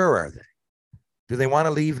mature are they? Do they want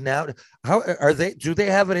to leave now? How are they? Do they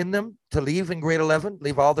have it in them to leave in grade 11,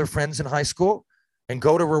 leave all their friends in high school and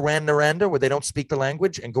go to Rwanda where they don't speak the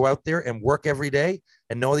language and go out there and work every day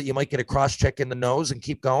and know that you might get a cross check in the nose and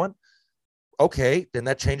keep going? Okay, then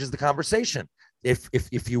that changes the conversation. If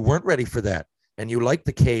you weren't ready for that and you like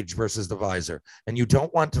the cage versus the visor and you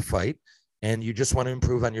don't want to fight and you just want to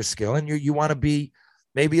improve on your skill and you want to be,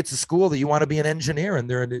 maybe it's a school that you want to be an engineer and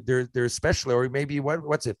they're special, or maybe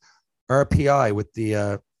what's it? RPI with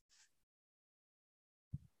the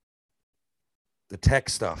tech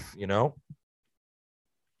stuff,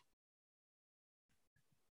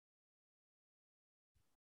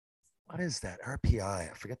 What is that?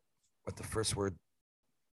 RPI. I forget what the first word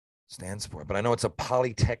stands for, but I know it's a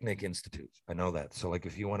Polytechnic Institute. I know that. So like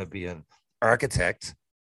if you want to be an architect,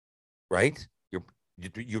 right? You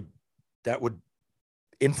that would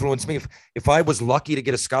influence me. If I was lucky to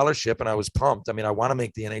get a scholarship and I was pumped, I mean, I want to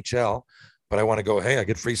make the NHL, but I want to go, hey, I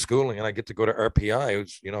get free schooling and I get to go to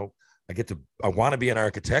RPI. I want to be an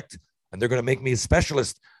architect and they're going to make me a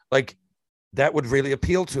specialist. Like that would really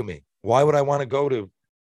appeal to me. Why would I want to go to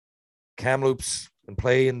Kamloops and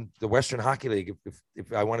play in the Western Hockey League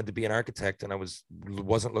if I wanted to be an architect and I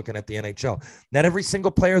wasn't looking at the NHL? Not every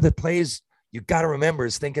single player that plays, you got to remember,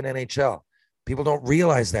 is thinking NHL. People don't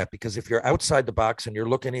realize that because if you're outside the box and you're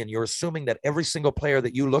looking in, you're assuming that every single player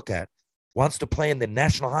that you look at wants to play in the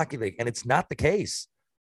National Hockey League, and it's not the case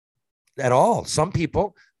at all. Some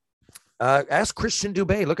people, ask Christian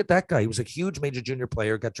Dubé. Look at that guy. He was a huge major junior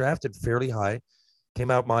player, got drafted fairly high,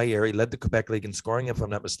 came out my year. He led the Quebec League in scoring, if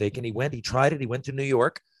I'm not mistaken. He tried it. He went to New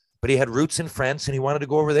York, but he had roots in France, and he wanted to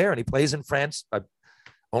go over there, and he plays in France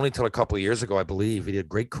only until a couple of years ago, I believe. He did a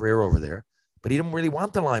great career over there. But he didn't really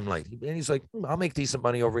want the limelight. And he's like, I'll make decent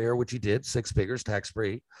money over here, which he did, 6 figures,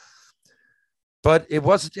 tax-free. But it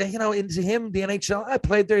wasn't, into him, the NHL, I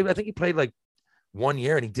played there. I think he played like 1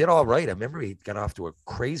 year and he did all right. I remember he got off to a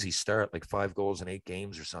crazy start, like 5 goals in 8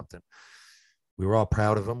 games or something. We were all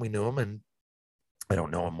proud of him. We knew him, and I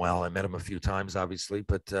don't know him well. I met him a few times, obviously,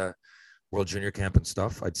 but World Junior Camp and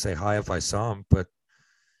stuff. I'd say hi if I saw him, but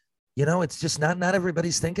it's just not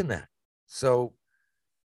everybody's thinking that. So,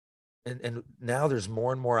 and now there's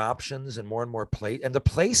more and more options and more play, and the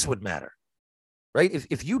place would matter, right?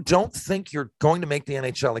 If you don't think you're going to make the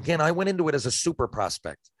NHL, again, I went into it as a super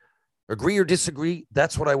prospect. Agree or disagree,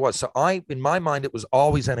 that's what I was. So in my mind, it was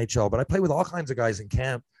always NHL, but I played with all kinds of guys in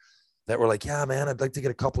camp that were like, yeah, man, I'd like to get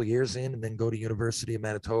a couple of years in and then go to University of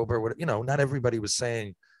Manitoba. Or not everybody was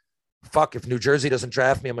saying, fuck, if New Jersey doesn't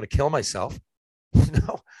draft me, I'm going to kill myself.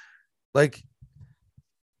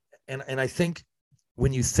 And I think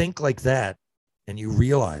when you think like that and you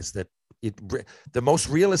realize that the most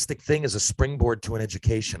realistic thing is a springboard to an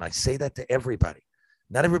education. I say that to everybody.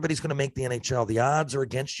 Not everybody's going to make the NHL. The odds are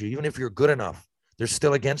against you. Even if you're good enough, they're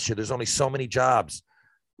still against you. There's only so many jobs,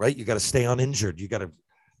 right? You got to stay uninjured. You got to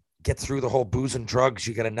get through the whole booze and drugs.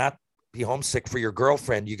 You got to not be homesick for your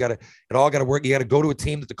girlfriend. It all got to work. You got to go to a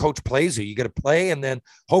team that the coach plays you. You got to play and then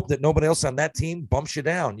hope that nobody else on that team bumps you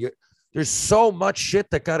down. There's so much shit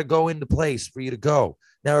that got to go into place for you to go.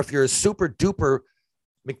 Now, if you're a super duper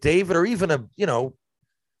McDavid or even a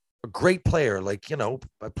great player, like,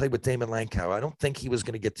 I played with Damon Lankow. I don't think he was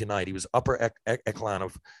going to get denied. He was upper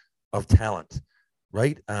echelon of talent,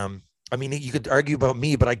 right? I mean, you could argue about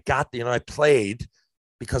me, but I got, I played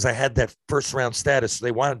because I had that first round status. So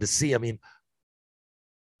they wanted to see,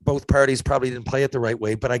 both parties probably didn't play it the right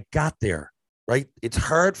way, but I got there, right? It's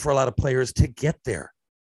hard for a lot of players to get there.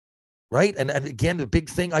 right? And again, the big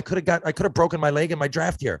thing, I could have broken my leg in my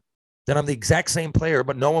draft year. Then I'm the exact same player,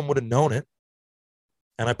 but no one would have known it.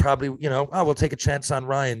 And I probably, we'll take a chance on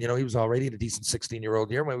Ryan. He was already in a decent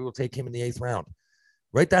 16-year-old year. Maybe we'll take him in the 8th round,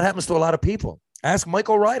 right? That happens to a lot of people. Ask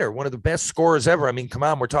Michael Ryder, one of the best scorers ever. I mean, come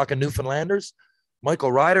on, we're talking Newfoundlanders.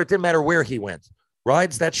 Michael Ryder, it didn't matter where he went.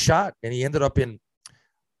 Rides that shot, and he ended up in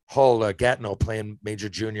Hull, Gatineau, playing major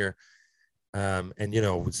junior, and,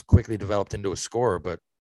 was quickly developed into a scorer, but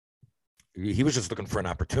he was just looking for an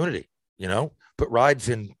opportunity, Put Rides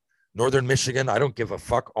in Northern Michigan, I don't give a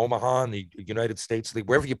fuck, Omaha in the United States League,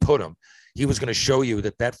 wherever you put him, he was going to show you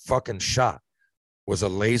that fucking shot was a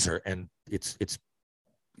laser, and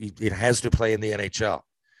it has to play in the NHL,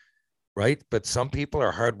 right? But some people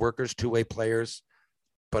are hard workers, two-way players.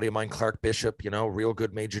 Buddy of mine, Clark Bishop, real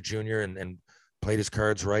good major junior and played his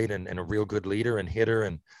cards right and a real good leader and hitter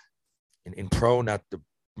and in pro, not the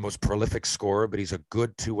most prolific scorer, but he's a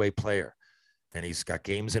good two-way player. And he's got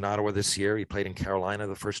games in Ottawa this year. He played in Carolina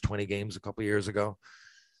the first 20 games a couple of years ago.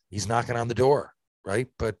 He's knocking on the door, right?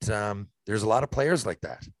 But there's a lot of players like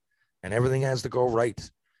that, and everything has to go right.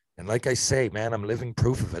 And like I say, man, I'm living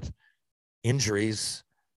proof of it. Injuries,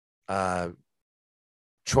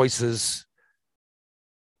 choices.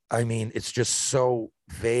 I mean, it's just so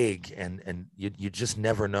vague, and you just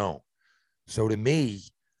never know. So to me,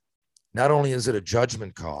 not only is it a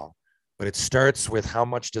judgment call, but it starts with how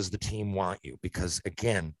much does the team want you? Because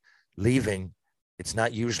again, leaving, it's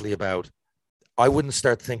not usually about, I wouldn't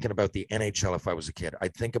start thinking about the NHL if I was a kid.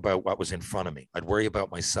 I'd think about what was in front of me. I'd worry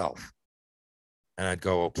about myself. And I'd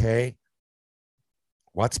go, okay,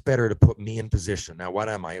 what's better to put me in position? Now, what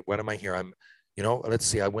am I here? I'm, let's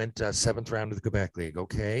see. I went 7th round of the Quebec League.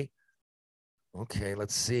 Okay,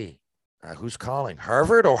 let's see. Who's calling?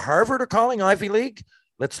 Harvard are calling Ivy League?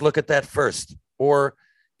 Let's look at that first. Or,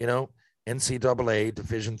 NCAA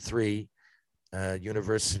Division III,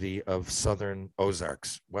 University of Southern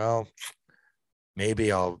Ozarks. Well,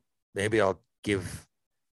 maybe I'll give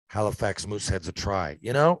Halifax Mooseheads a try,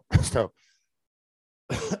 So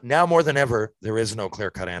now more than ever, there is no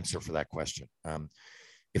clear-cut answer for that question.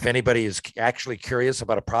 If anybody is actually curious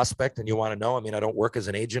about a prospect and you want to know, I mean, I don't work as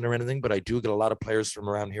an agent or anything, but I do get a lot of players from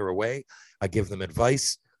around here away. I give them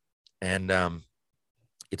advice, and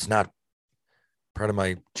it's not part of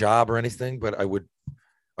my job or anything, but I would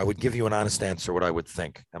give you an honest answer, what I would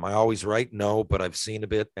think. Am I always right? No, but I've seen a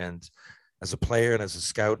bit. And as a player and as a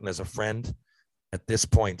scout and as a friend at this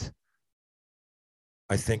point,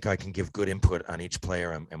 I think I can give good input on each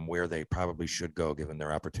player and where they probably should go given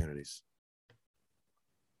their opportunities.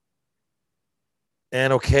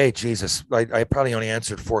 And okay, Jesus, I probably only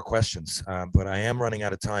answered 4 questions, but I am running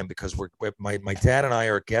out of time because my dad and I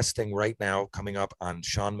are guesting right now, coming up on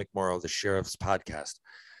Sean McMorrow, the Sheriff's podcast.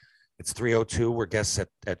 It's 3:02. We're guests at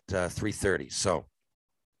 3:30. So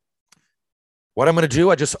what I'm going to do,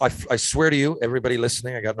 I swear to you, everybody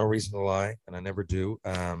listening, I got no reason to lie, and I never do,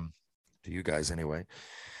 to you guys anyway.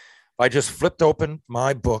 I just flipped open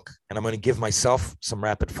my book, and I'm going to give myself some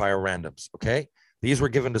rapid fire randoms. Okay, these were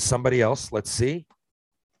given to somebody else. Let's see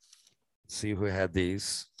who had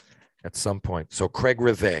these at some point. So Craig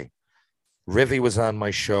Rivet. Rivy was on my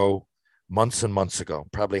show months and months ago,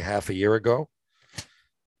 probably half a year ago.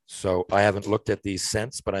 So I haven't looked at these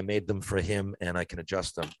since, but I made them for him and I can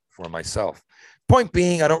adjust them for myself. Point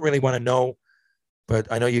being, I don't really want to know, but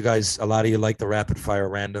I know you guys, a lot of you like the rapid fire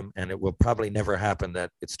random, and it will probably never happen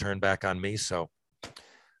that it's turned back on me. So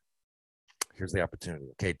here's the opportunity.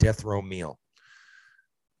 Okay, death row meal.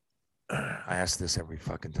 I ask this every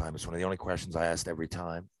fucking time. It's one of the only questions I asked every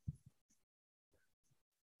time.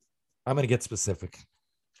 I'm going to get specific.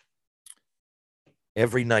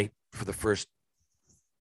 Every night for the first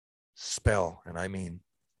spell, and I mean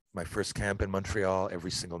my first camp in Montreal,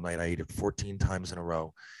 every single night I ate it 14 times in a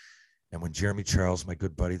row. And when Jeremy Charles, my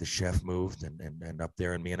good buddy, the chef, moved and up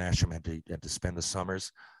there, and me and Asham had to spend the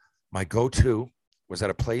summers, my go-to was at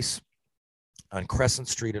a place on Crescent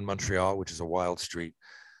Street in Montreal, which is a wild street,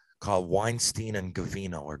 called Weinstein and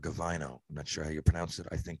Gavino, or Gavino. I'm not sure how you pronounce it.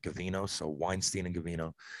 I think Gavino. So Weinstein and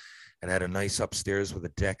Gavino. It had a nice upstairs with a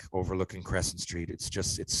deck overlooking Crescent Street. It's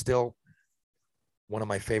still one of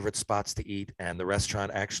my favorite spots to eat. And the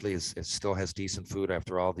restaurant actually it still has decent food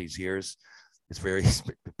after all these years. It's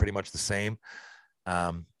pretty much the same.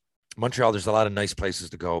 Montreal, there's a lot of nice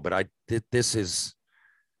places to go, but it's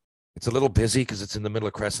a little busy because it's in the middle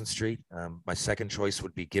of Crescent Street. My second choice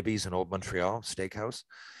would be Gibby's in Old Montreal Steakhouse.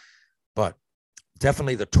 But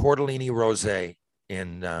definitely the tortellini rosé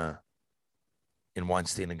in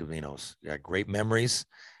Weinstein and Gavino's. Yeah, great memories.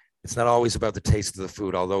 It's not always about the taste of the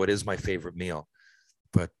food, although it is my favorite meal.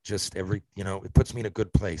 but just it puts me in a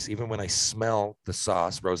good place. Even when I smell the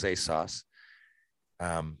sauce, rosé sauce,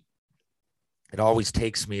 it always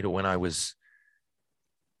takes me to when I was,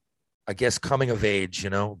 I guess, coming of age,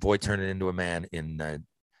 boy turning into a man in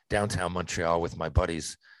downtown Montreal with my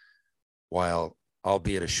buddies. While,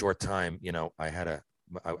 albeit a short time,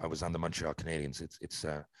 I was on the Montreal Canadiens. It's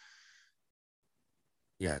a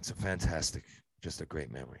fantastic, just a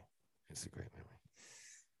great memory. It's a great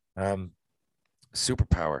memory.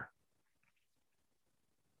 Superpower.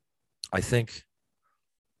 I think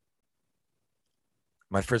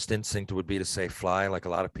my first instinct would be to say fly, like a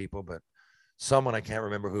lot of people, but someone, I can't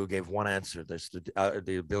remember who, gave one answer. There's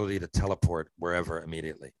the ability to teleport wherever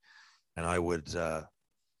immediately. And I would,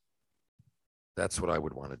 that's what I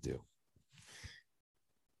would want to do.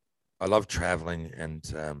 I love traveling, and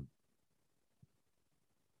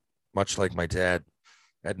much like my dad,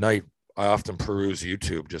 at night, I often peruse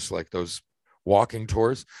YouTube, just like those walking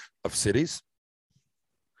tours of cities.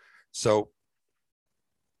 So,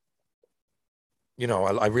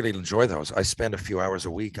 I really enjoy those. I spend a few hours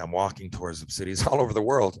a week on walking tours of cities all over the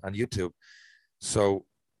world on YouTube. So,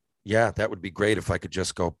 yeah, that would be great if I could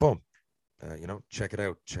just go, boom, check it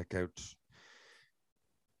out. Check out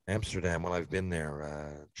Amsterdam when I've been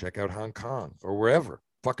there. Check out Hong Kong or wherever.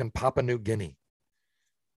 Fucking Papua New Guinea.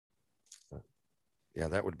 Yeah,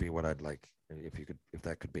 that would be what I'd like if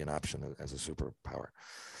that could be an option as a superpower.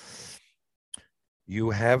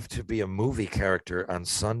 You have to be a movie character on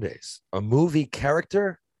Sundays. A movie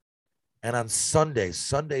character, and on Sundays.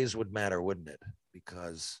 Sundays would matter, wouldn't it?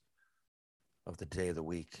 Because of the day of the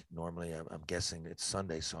week. Normally, I'm guessing it's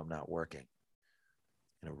Sunday, so I'm not working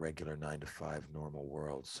in a regular 9-to-5 normal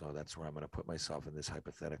world. So that's where I'm going to put myself in this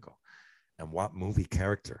hypothetical. And what movie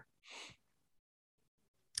character?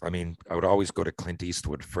 I mean, I would always go to Clint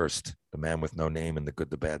Eastwood first, The Man with No Name and The Good,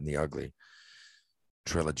 the Bad, and the Ugly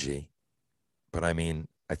trilogy. But I mean,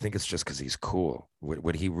 I think it's just because he's cool.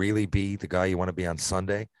 Would he really be the guy you want to be on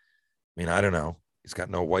Sunday? I mean, I don't know. He's got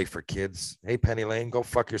no wife or kids. Hey, Penny Lane, go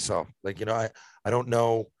fuck yourself. Like, I don't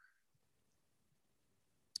know.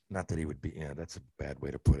 Not that he would be. Yeah, that's a bad way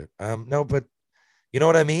to put it. No, but you know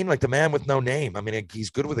what I mean? Like The Man with No Name. I mean, he's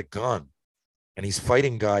good with a gun, and he's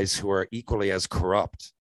fighting guys who are equally as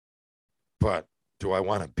corrupt. But do I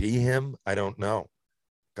want to be him? I don't know.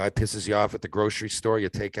 Guy pisses you off at the grocery store. You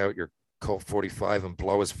take out your Colt 45 and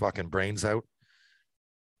blow his fucking brains out.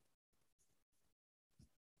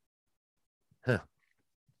 Huh.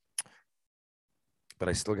 But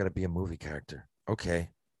I still got to be a movie character. Okay.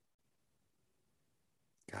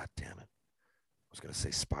 God damn it. I was going to say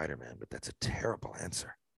Spider-Man, but that's a terrible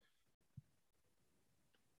answer.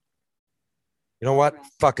 You know what?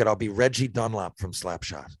 Fuck it. I'll be Reggie Dunlop from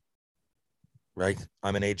Slapshot. Right?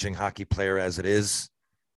 I'm an aging hockey player as it is.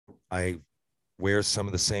 I wear some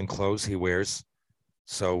of the same clothes he wears.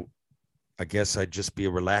 So I guess I'd just be a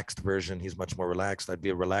relaxed version. He's much more relaxed. I'd be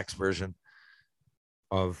a relaxed version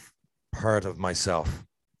of part of myself,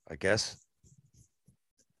 I guess.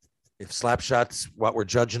 If Slapshot's what we're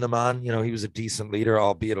judging him on, he was a decent leader,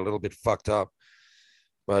 albeit a little bit fucked up.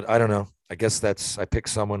 But I don't know. I guess I pick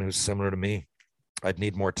someone who's similar to me. I'd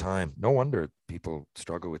need more time. No wonder people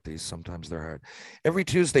struggle with these. Sometimes they're hard. Every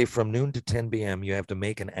Tuesday from noon to 10 p.m., you have to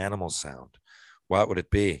make an animal sound. What would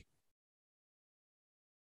it be?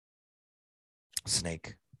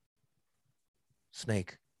 Snake.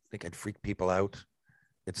 Snake. I think I'd freak people out.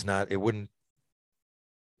 It'd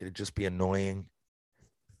just be annoying.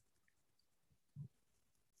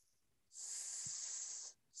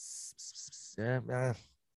 Yeah,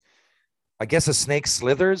 I guess a snake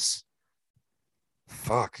slithers.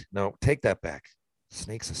 Fuck. No, take that back.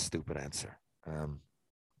 Snake's a stupid answer.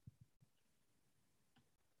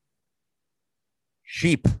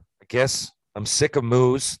 Sheep, I guess. I'm sick of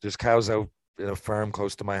moose. There's cows out in a farm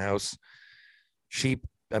close to my house. Sheep,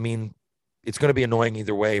 I mean, it's going to be annoying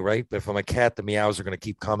either way, right? But if I'm a cat, the meows are going to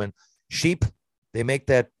keep coming. Sheep, they make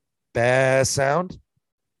that bah sound,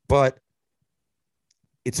 but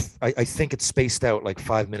I think it's spaced out like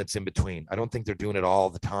 5 minutes in between. I don't think they're doing it all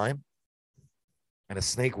the time. And a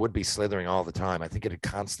snake would be slithering all the time. I think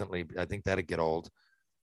that'd get old.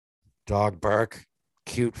 Dog bark,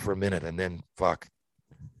 cute for a minute, and then fuck.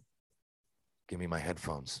 Give me my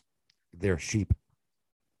headphones. They're sheep.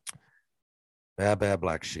 Bad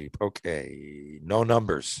black sheep. Okay. No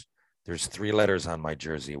numbers. There's 3 letters on my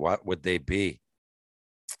jersey. What would they be?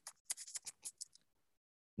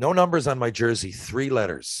 No numbers on my jersey. 3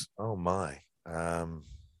 letters. Oh my.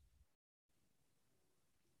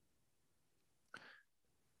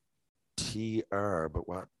 TR, but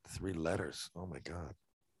what? 3 letters. Oh my God.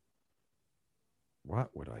 What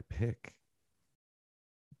would I pick?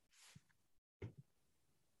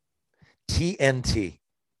 TNT.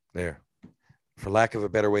 There. For lack of a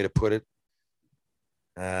better way to put it,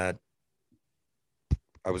 I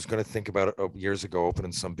was going to think about it years ago,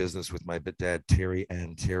 opening some business with my dad, Terry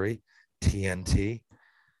and Terry, TNT.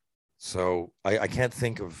 So I can't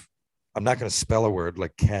think of, I'm not going to spell a word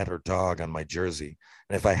like cat or dog on my jersey.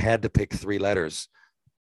 And if I had to pick 3 letters,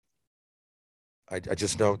 I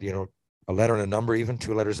just know, a letter and a number, even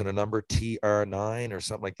 2 letters and a number, TR9 or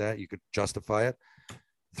something like that. You could justify it.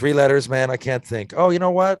 3 letters, man, I can't think. Oh, you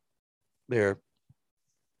know what? They're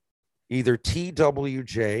either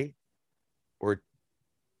TWJ or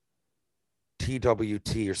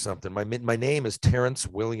TWT or something. My name is Terrence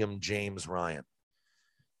William James Ryan.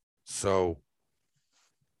 So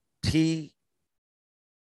TRJ,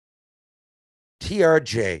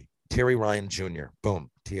 Terry Ryan Jr. Boom,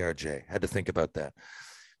 TRJ. Had to think about that.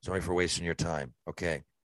 Sorry for wasting your time. Okay.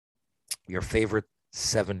 Your favorite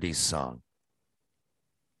 70s song.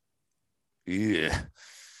 Yeah.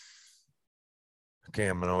 Okay,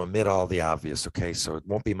 I'm going to omit all the obvious. Okay, so it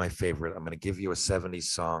won't be my favorite. I'm going to give you a 70s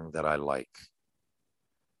song that I like.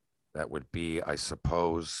 That would be, I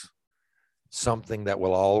suppose, something that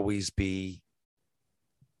will always be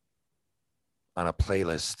on a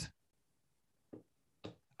playlist.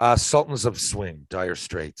 Sultans of Swing, Dire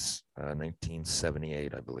Straits,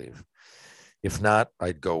 1978, I believe. If not,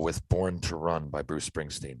 I'd go with Born to Run by Bruce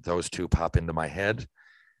Springsteen. Those 2 pop into my head.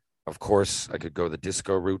 Of course, I could go the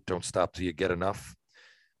disco route, Don't Stop Till You Get Enough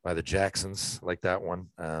by the Jacksons, like that one.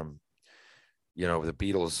 The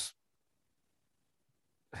Beatles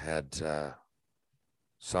had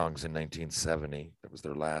songs in 1970. That was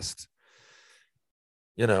their last,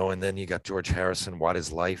 and then you got George Harrison, What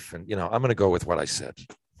Is Life? And, I'm going to go with what I said.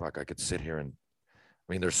 Fuck, I could sit here and,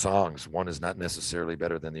 their songs, one is not necessarily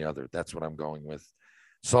better than the other. That's what I'm going with.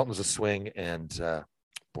 Sultans of Swing and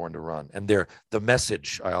Born to Run. And the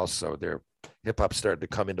message, their hip hop started to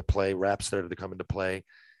come into play, rap started to come into play,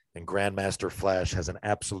 and Grandmaster Flash has an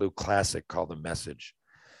absolute classic called The Message.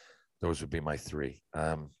 Those would be my 3.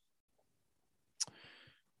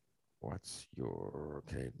 What's your,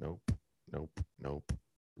 okay, nope.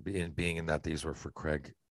 Being in that these were for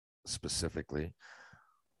Craig specifically.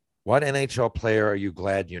 What NHL player are you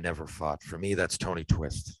glad you never fought? For me, that's Tony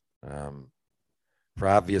Twist. For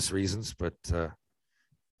obvious reasons, but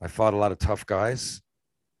I fought a lot of tough guys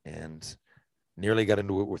and nearly got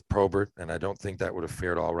into it with Probert, and I don't think that would have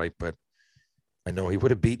fared all right, but I know he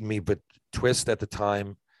would have beaten me. But Twist at the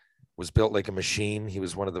time was built like a machine. He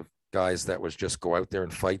was one of the guys that was just go out there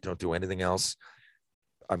and fight, don't do anything else.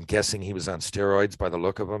 I'm guessing he was on steroids by the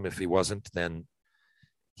look of him. If he wasn't, then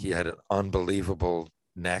he had an unbelievable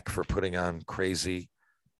knack for putting on crazy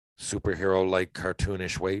superhero-like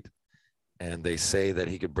cartoonish weight. And they say that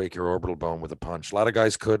he could break your orbital bone with a punch. A lot of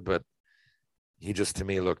guys could, but he just, to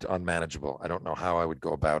me, looked unmanageable. I don't know how I would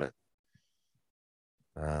go about it.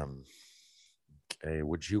 Okay,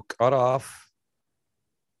 would you cut off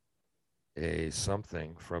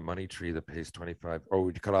something for a money tree that pays 25? Or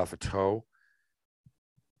would you cut off a toe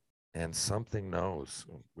and something knows?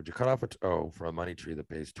 Would you cut off a toe for a money tree that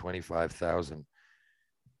pays 25,000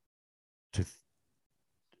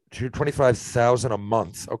 to 25,000 a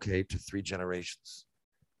month? Okay, to 3 generations.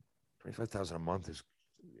 25,000 a month is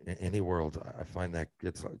in any world. I find that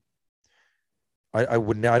it's like, I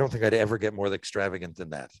don't think I'd ever get more extravagant than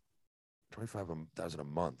that. 25,000 a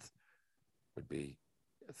month would be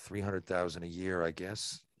 300,000 a year, I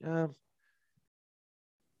guess. Yeah.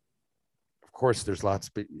 Of course, there's lots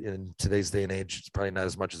in today's day and age. It's probably not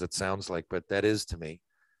as much as it sounds like, but that is to me.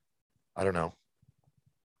 I don't know.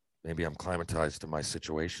 Maybe I'm climatized to my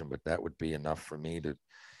situation, but that would be enough for me to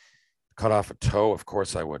cut off a toe. Of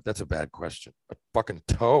course I would. That's a bad question. A fucking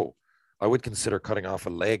toe. I would consider cutting off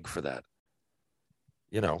a leg for that.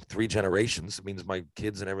 3 generations. It means my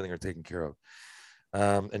kids and everything are taken care of.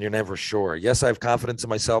 And you're never sure. Yes, I have confidence in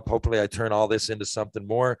myself. Hopefully I turn all this into something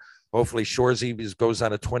more. Hopefully Shoresy goes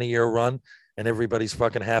on a 20-year run and everybody's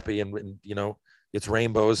fucking happy and it's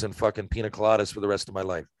rainbows and fucking pina coladas for the rest of my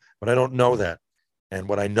life. But I don't know that. And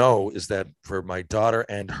what I know is that for my daughter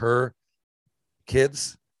and her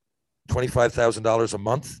kids, $25,000 a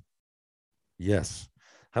month. Yes.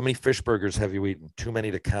 How many fish burgers have you eaten? Too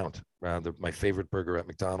many to count. My favorite burger at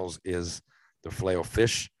McDonald's is the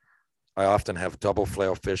Filet-O-Fish. I often have double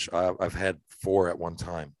Filet-O-Fish. I've had 4 at one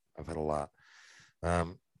time. I've had a lot. How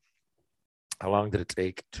long did it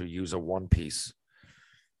take to use a one-piece?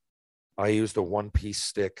 I used a one-piece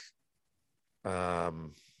stick.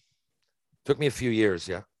 Took me a few years,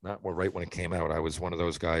 yeah. Not right when it came out. I was one of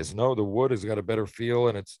those guys. No, the wood has got a better feel,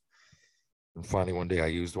 and it's And finally, one day I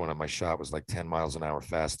used one and my shot was like 10 miles an hour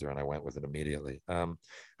faster and I went with it immediately. How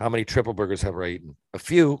many triple burgers have I eaten? A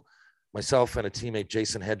few. Myself and a teammate,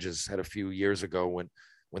 Jason Hedges, had a few years ago when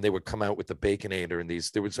they would come out with the Baconator and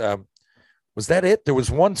these. There was that it? There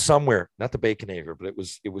was one somewhere, not the Baconator, but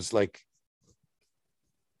it was like,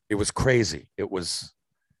 it was crazy.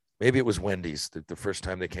 Maybe it was Wendy's the first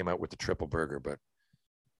time they came out with the triple burger, but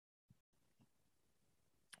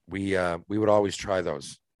we would always try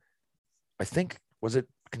those. I think, was it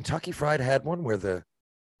Kentucky Fried had one where the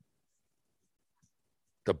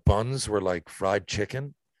buns were like fried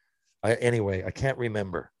chicken? Anyway, I can't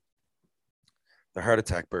remember. The heart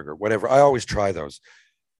attack burger, whatever. I always try those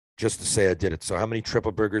just to say I did it. So how many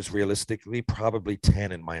triple burgers realistically? Probably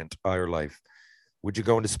 10 in my entire life. Would you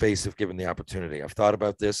go into space if given the opportunity? I've thought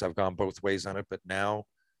about this. I've gone both ways on it, but now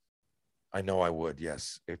I know I would.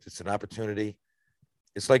 Yes. If it's an opportunity,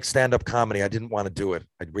 it's like stand-up comedy. I didn't want to do it.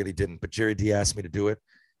 I really didn't, but Jerry D asked me to do it.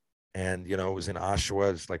 And, you know, it was in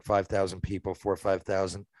Oshawa. It's like 5,000 people, 4,000 or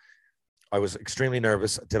 5,000. I was extremely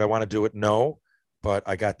nervous. Did I want to do it? No, but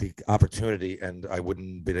I got the opportunity and I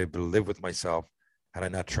wouldn't be able to live with myself had I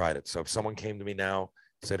not tried it. So if someone came to me now,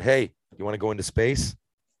 said, hey, you want to go into space?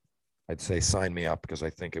 I'd say sign me up because I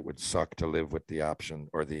think it would suck to live with the option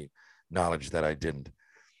or the knowledge that I didn't.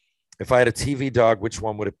 If I had a TV dog, which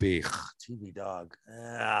one would it be? TV dog.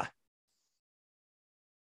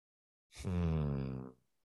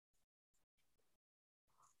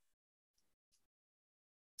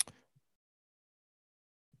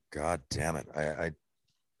 God damn it. I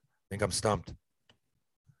think I'm stumped.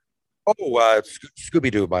 Oh,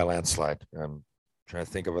 Scooby-Doo by landslide. I'm trying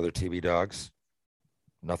to think of other TV dogs.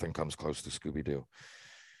 Nothing comes close to Scooby-Doo.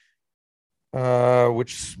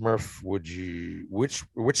 Which Smurf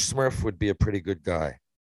would be a pretty good guy?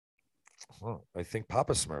 Well, I think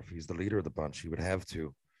Papa Smurf. He's the leader of the bunch. He would have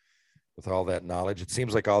to, with all that knowledge. It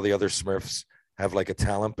seems like all the other Smurfs have like a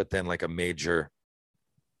talent, but then like a major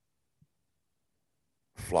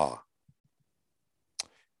flaw.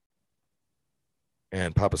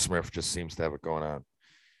 And Papa Smurf just seems to have it going on.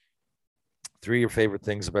 3 of your favorite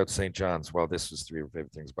things about St. John's. Well, this was 3 of your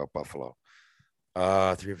favorite things about Buffalo. 3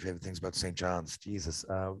 of your favorite things about St. John's. Jesus.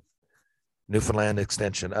 Newfoundland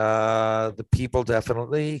extension. The people,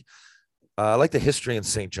 definitely. I like the history in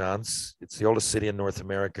St. John's. It's the oldest city in North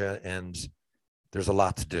America, and there's a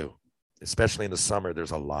lot to do. Especially in the summer,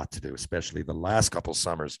 there's a lot to do, especially the last couple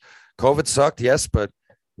summers. COVID sucked, yes, but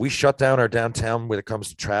we shut down our downtown when it comes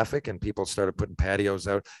to traffic, and people started putting patios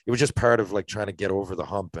out. It was just part of like trying to get over the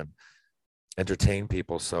hump and entertain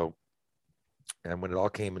people. So, and when it all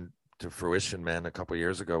came into fruition, man, a couple of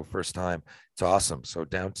years ago, first time, it's awesome. So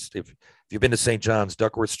if you've been to St. John's,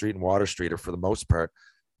 Duckworth Street and Water Street are for the most part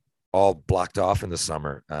all blocked off in the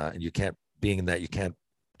summer. And you can't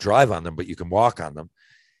drive on them, but you can walk on them.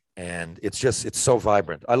 And it's so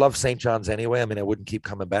vibrant. I love St. John's anyway. I mean, I wouldn't keep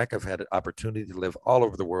coming back. I've had an opportunity to live all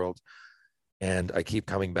over the world and I keep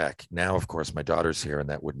coming back. Now, of course, my daughter's here and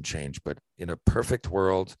that wouldn't change, but in a perfect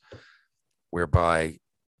world whereby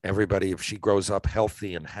everybody, if she grows up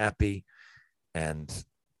healthy and happy, and,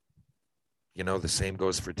 you know, the same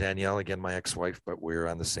goes for Danielle, again, my ex-wife, but we're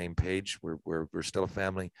on the same page. We're still a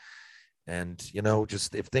family. And, you know,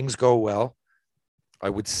 just if things go well, I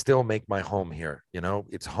would still make my home here. You know,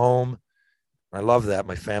 it's home. I love that.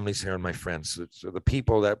 My family's here and my friends. So the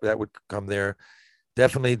people that would come there,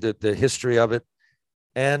 definitely the history of it.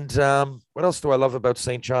 And what else do I love about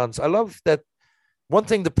St. John's? I love that one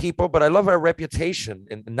thing, the people, but I love our reputation,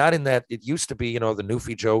 and not in that it used to be, you know, the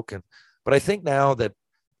Newfie joke. But I think now that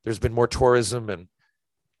there's been more tourism and,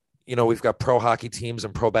 you know, we've got pro hockey teams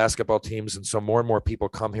and pro basketball teams. And so more and more people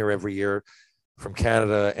come here every year from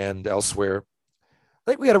Canada and elsewhere.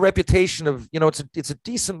 I think we had a reputation of, you know, it's a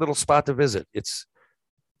decent little spot to visit. It's,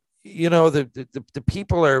 you know, the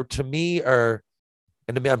people are, to me, and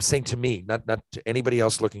I'm saying to me, not to anybody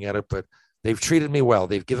else looking at it, but they've treated me well.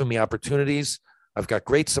 They've given me opportunities. I've got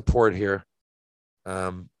great support here.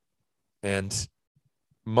 And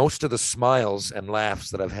most of the smiles and laughs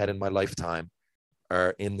that I've had in my lifetime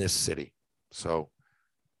are in this city. So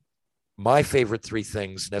my favorite 3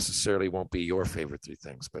 things necessarily won't be your favorite 3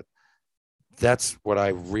 things, but that's what I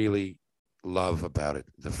really love about it.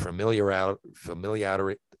 The familiarity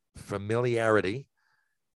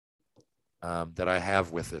that I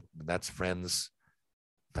have with it. And that's friends,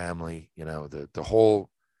 family, you know, the whole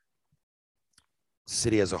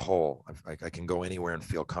city as a whole. I can go anywhere and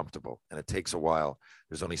feel comfortable, and it takes a while.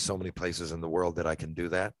 There's only so many places in the world that I can do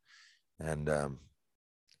that. And,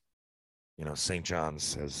 you know, St.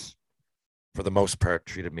 John's has, for the most part,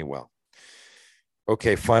 treated me well.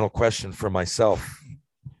 Okay, final question for myself.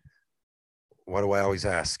 What do I always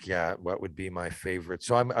ask? Yeah, what would be my favorite?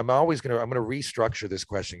 So I'm gonna restructure this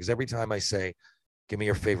question, because every time I say, give me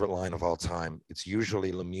your favorite line of all time, it's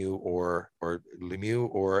usually Lemieux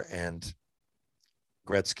and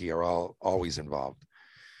Gretzky are always involved.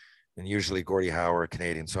 And usually Gordie Howe are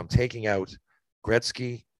Canadian. So I'm taking out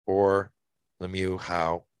Gretzky or Lemieux,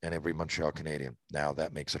 Howe, and every Montreal Canadian. Now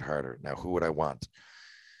that makes it harder. Now, who would I want?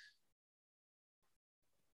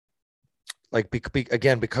 Like,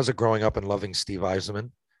 again, because of growing up and loving Steve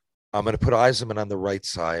Yzerman, I'm going to put Yzerman on the right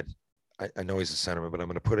side. I know he's a centerman, but I'm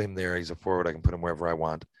going to put him there. He's a forward. I can put him wherever I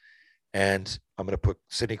want. And I'm going to put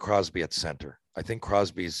Sidney Crosby at center. I think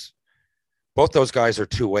both those guys are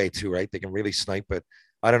two-way too, right? They can really snipe, but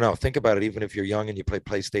I don't know. Think about it. Even if you're young and you play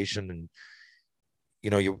PlayStation and,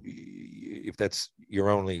 if that's your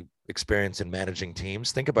only experience in managing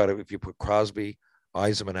teams, think about it. If you put Crosby,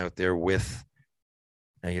 Yzerman out there with,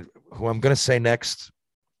 who I'm going to say next,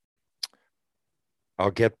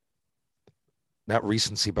 I'll get not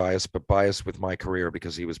recency bias, but bias with my career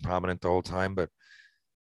because he was prominent the whole time. But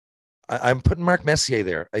I'm putting Mark Messier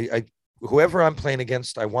there. Whoever I'm playing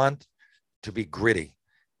against, I want to be gritty.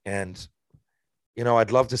 And,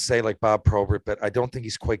 I'd love to say like Bob Probert, but I don't think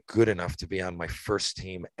he's quite good enough to be on my first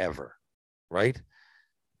team ever. Right?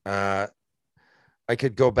 I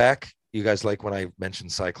could go back. You guys like when I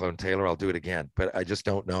mentioned Cyclone Taylor, I'll do it again, but I just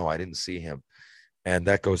don't know. I didn't see him. And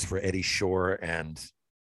that goes for Eddie Shore and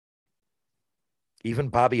even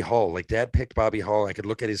Bobby Hull. Like, Dad picked Bobby Hull. I could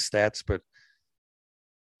look at his stats, but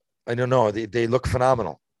I don't know. They look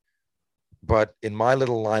phenomenal. But in my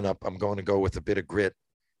little lineup, I'm going to go with a bit of grit.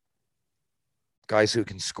 Guys who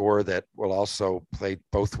can score that will also play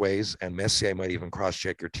both ways, and Messier might even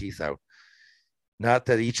cross-check your teeth out. Not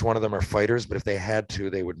that each one of them are fighters, but if they had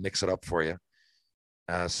to, they would mix it up for you.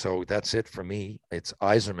 So that's it for me. It's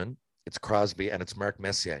Yzerman, it's Crosby, and it's Mark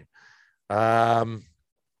Messier.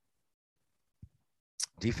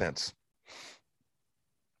 Defense.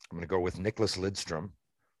 I'm going to go with Nicholas Lidstrom.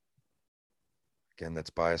 Again,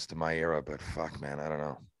 that's biased to my era, but fuck, man, I don't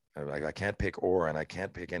know. I can't pick Orr, and I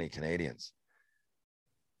can't pick any Canadians.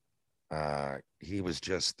 He was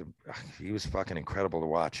fucking incredible to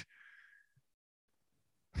watch.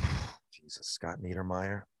 Jesus, Scott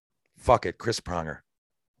Niedermayer. Fuck it, Chris Pronger.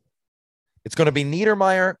 It's going to be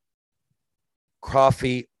Niedermayer,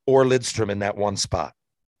 Coffey, or Lidstrom in that one spot.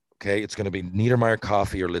 Okay, it's going to be Niedermayer,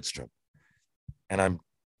 Coffey, or Lidstrom. And I'm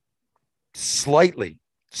slightly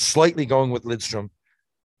going with Lidstrom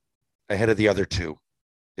ahead of the other two.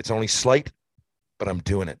 It's only slight, but I'm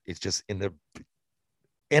doing it. It's just in the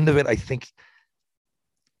end of it, I think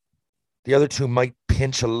the other two might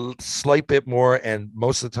pinch a slight bit more, and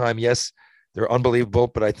most of the time, yes, they're unbelievable,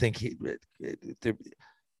 but I think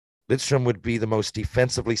Lidstrom would be the most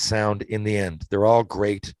defensively sound in the end. They're all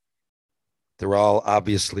great. They're all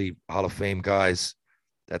obviously Hall of Fame guys.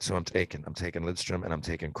 That's who I'm taking. I'm taking Lidstrom, and I'm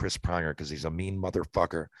taking Chris Pronger because he's a mean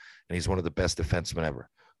motherfucker, and he's one of the best defensemen ever.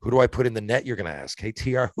 Who do I put in the net, you're going to ask? Hey,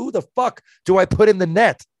 TR, who the fuck do I put in the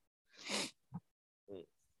net?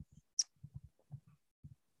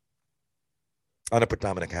 I'm going to put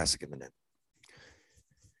Dominic Hasek in the net.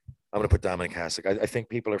 I'm going to put Dominic Hasek. I think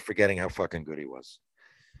people are forgetting how fucking good he was.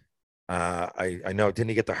 I know, didn't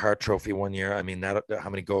he get the Hart Trophy one year? I mean, how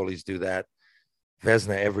many goalies do that?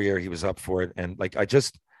 Vezina, every year he was up for it. And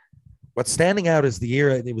what's standing out is the year,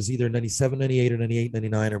 it was either 97, 98 or 98,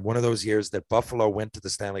 99, or one of those years that Buffalo went to the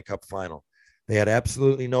Stanley Cup final. They had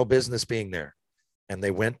absolutely no business being there. And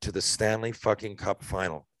they went to the Stanley fucking Cup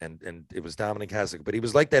final. And it was Dominic Hasek. But he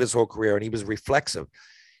was like that his whole career, and he was reflexive.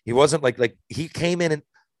 He wasn't like he came in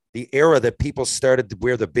the era that people started to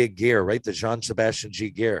wear the big gear, right? The Jean-Sebastian G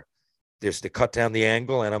gear. There's to cut down the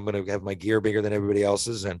angle, and I'm going to have my gear bigger than everybody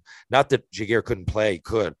else's. And not that Giguere couldn't play, he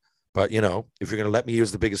could. But, if you're going to let me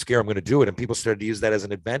use the biggest gear, I'm going to do it. And people started to use that as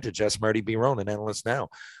an advantage. Ask Marty Biron, an analyst now.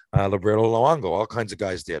 Liberto Luongo, all kinds of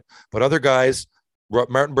guys did. But other guys,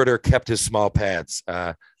 Martin Brodeur kept his small pads.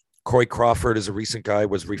 Corey Crawford is a recent guy,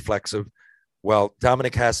 was reflexive. Well,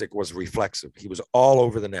 Dominic Hasek was reflexive. He was all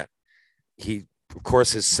over the net. He, of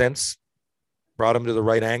course, his sense brought him to the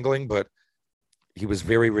right angling, but he was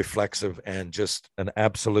very reflexive and just an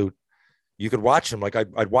absolute. You could watch him. Like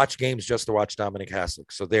I'd watch games just to watch Dominic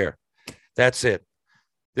Hasek. So that's it.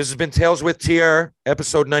 This has been Tales with TR,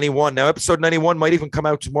 episode 91. Now, episode 91 might even come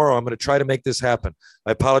out tomorrow. I'm going to try to make this happen.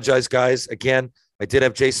 I apologize, guys. Again, I did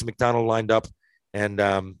have Jason McDonald lined up, and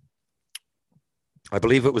I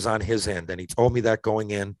believe it was on his end, and he told me that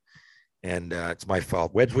going in, and it's my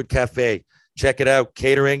fault. Wedgwood Cafe, check it out.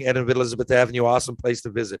 Catering, Edinburgh, Elizabeth Avenue, awesome place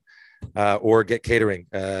to visit or get catering.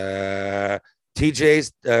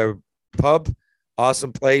 TJ's Pub,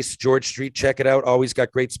 Awesome place, George Street. Check it out. Always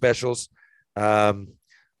got great specials. I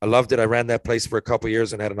loved it. I ran that place for a couple of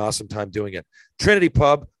years and had an awesome time doing it. Trinity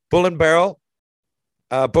Pub, Bull and Barrel,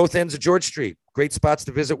 both ends of George Street. Great spots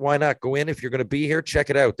to visit. Why not? Go in if you're going to be here.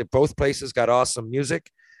 Check it out. Both places got awesome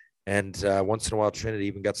music. And once in a while, Trinity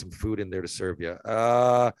even got some food in there to serve you.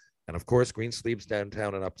 And, of course, Green Sleeves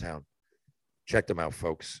downtown and uptown. Check them out,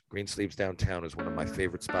 folks. Green Sleeves downtown is one of my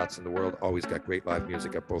favorite spots in the world. Always got great live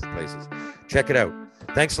music at both places. Check it out.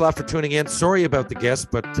 Thanks a lot for tuning in. Sorry about the guest,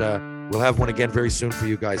 but we'll have one again very soon for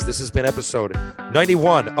you guys. This has been episode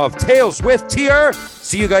 91 of Tales with TR.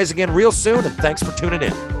 See you guys again real soon, and thanks for tuning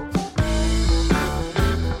in.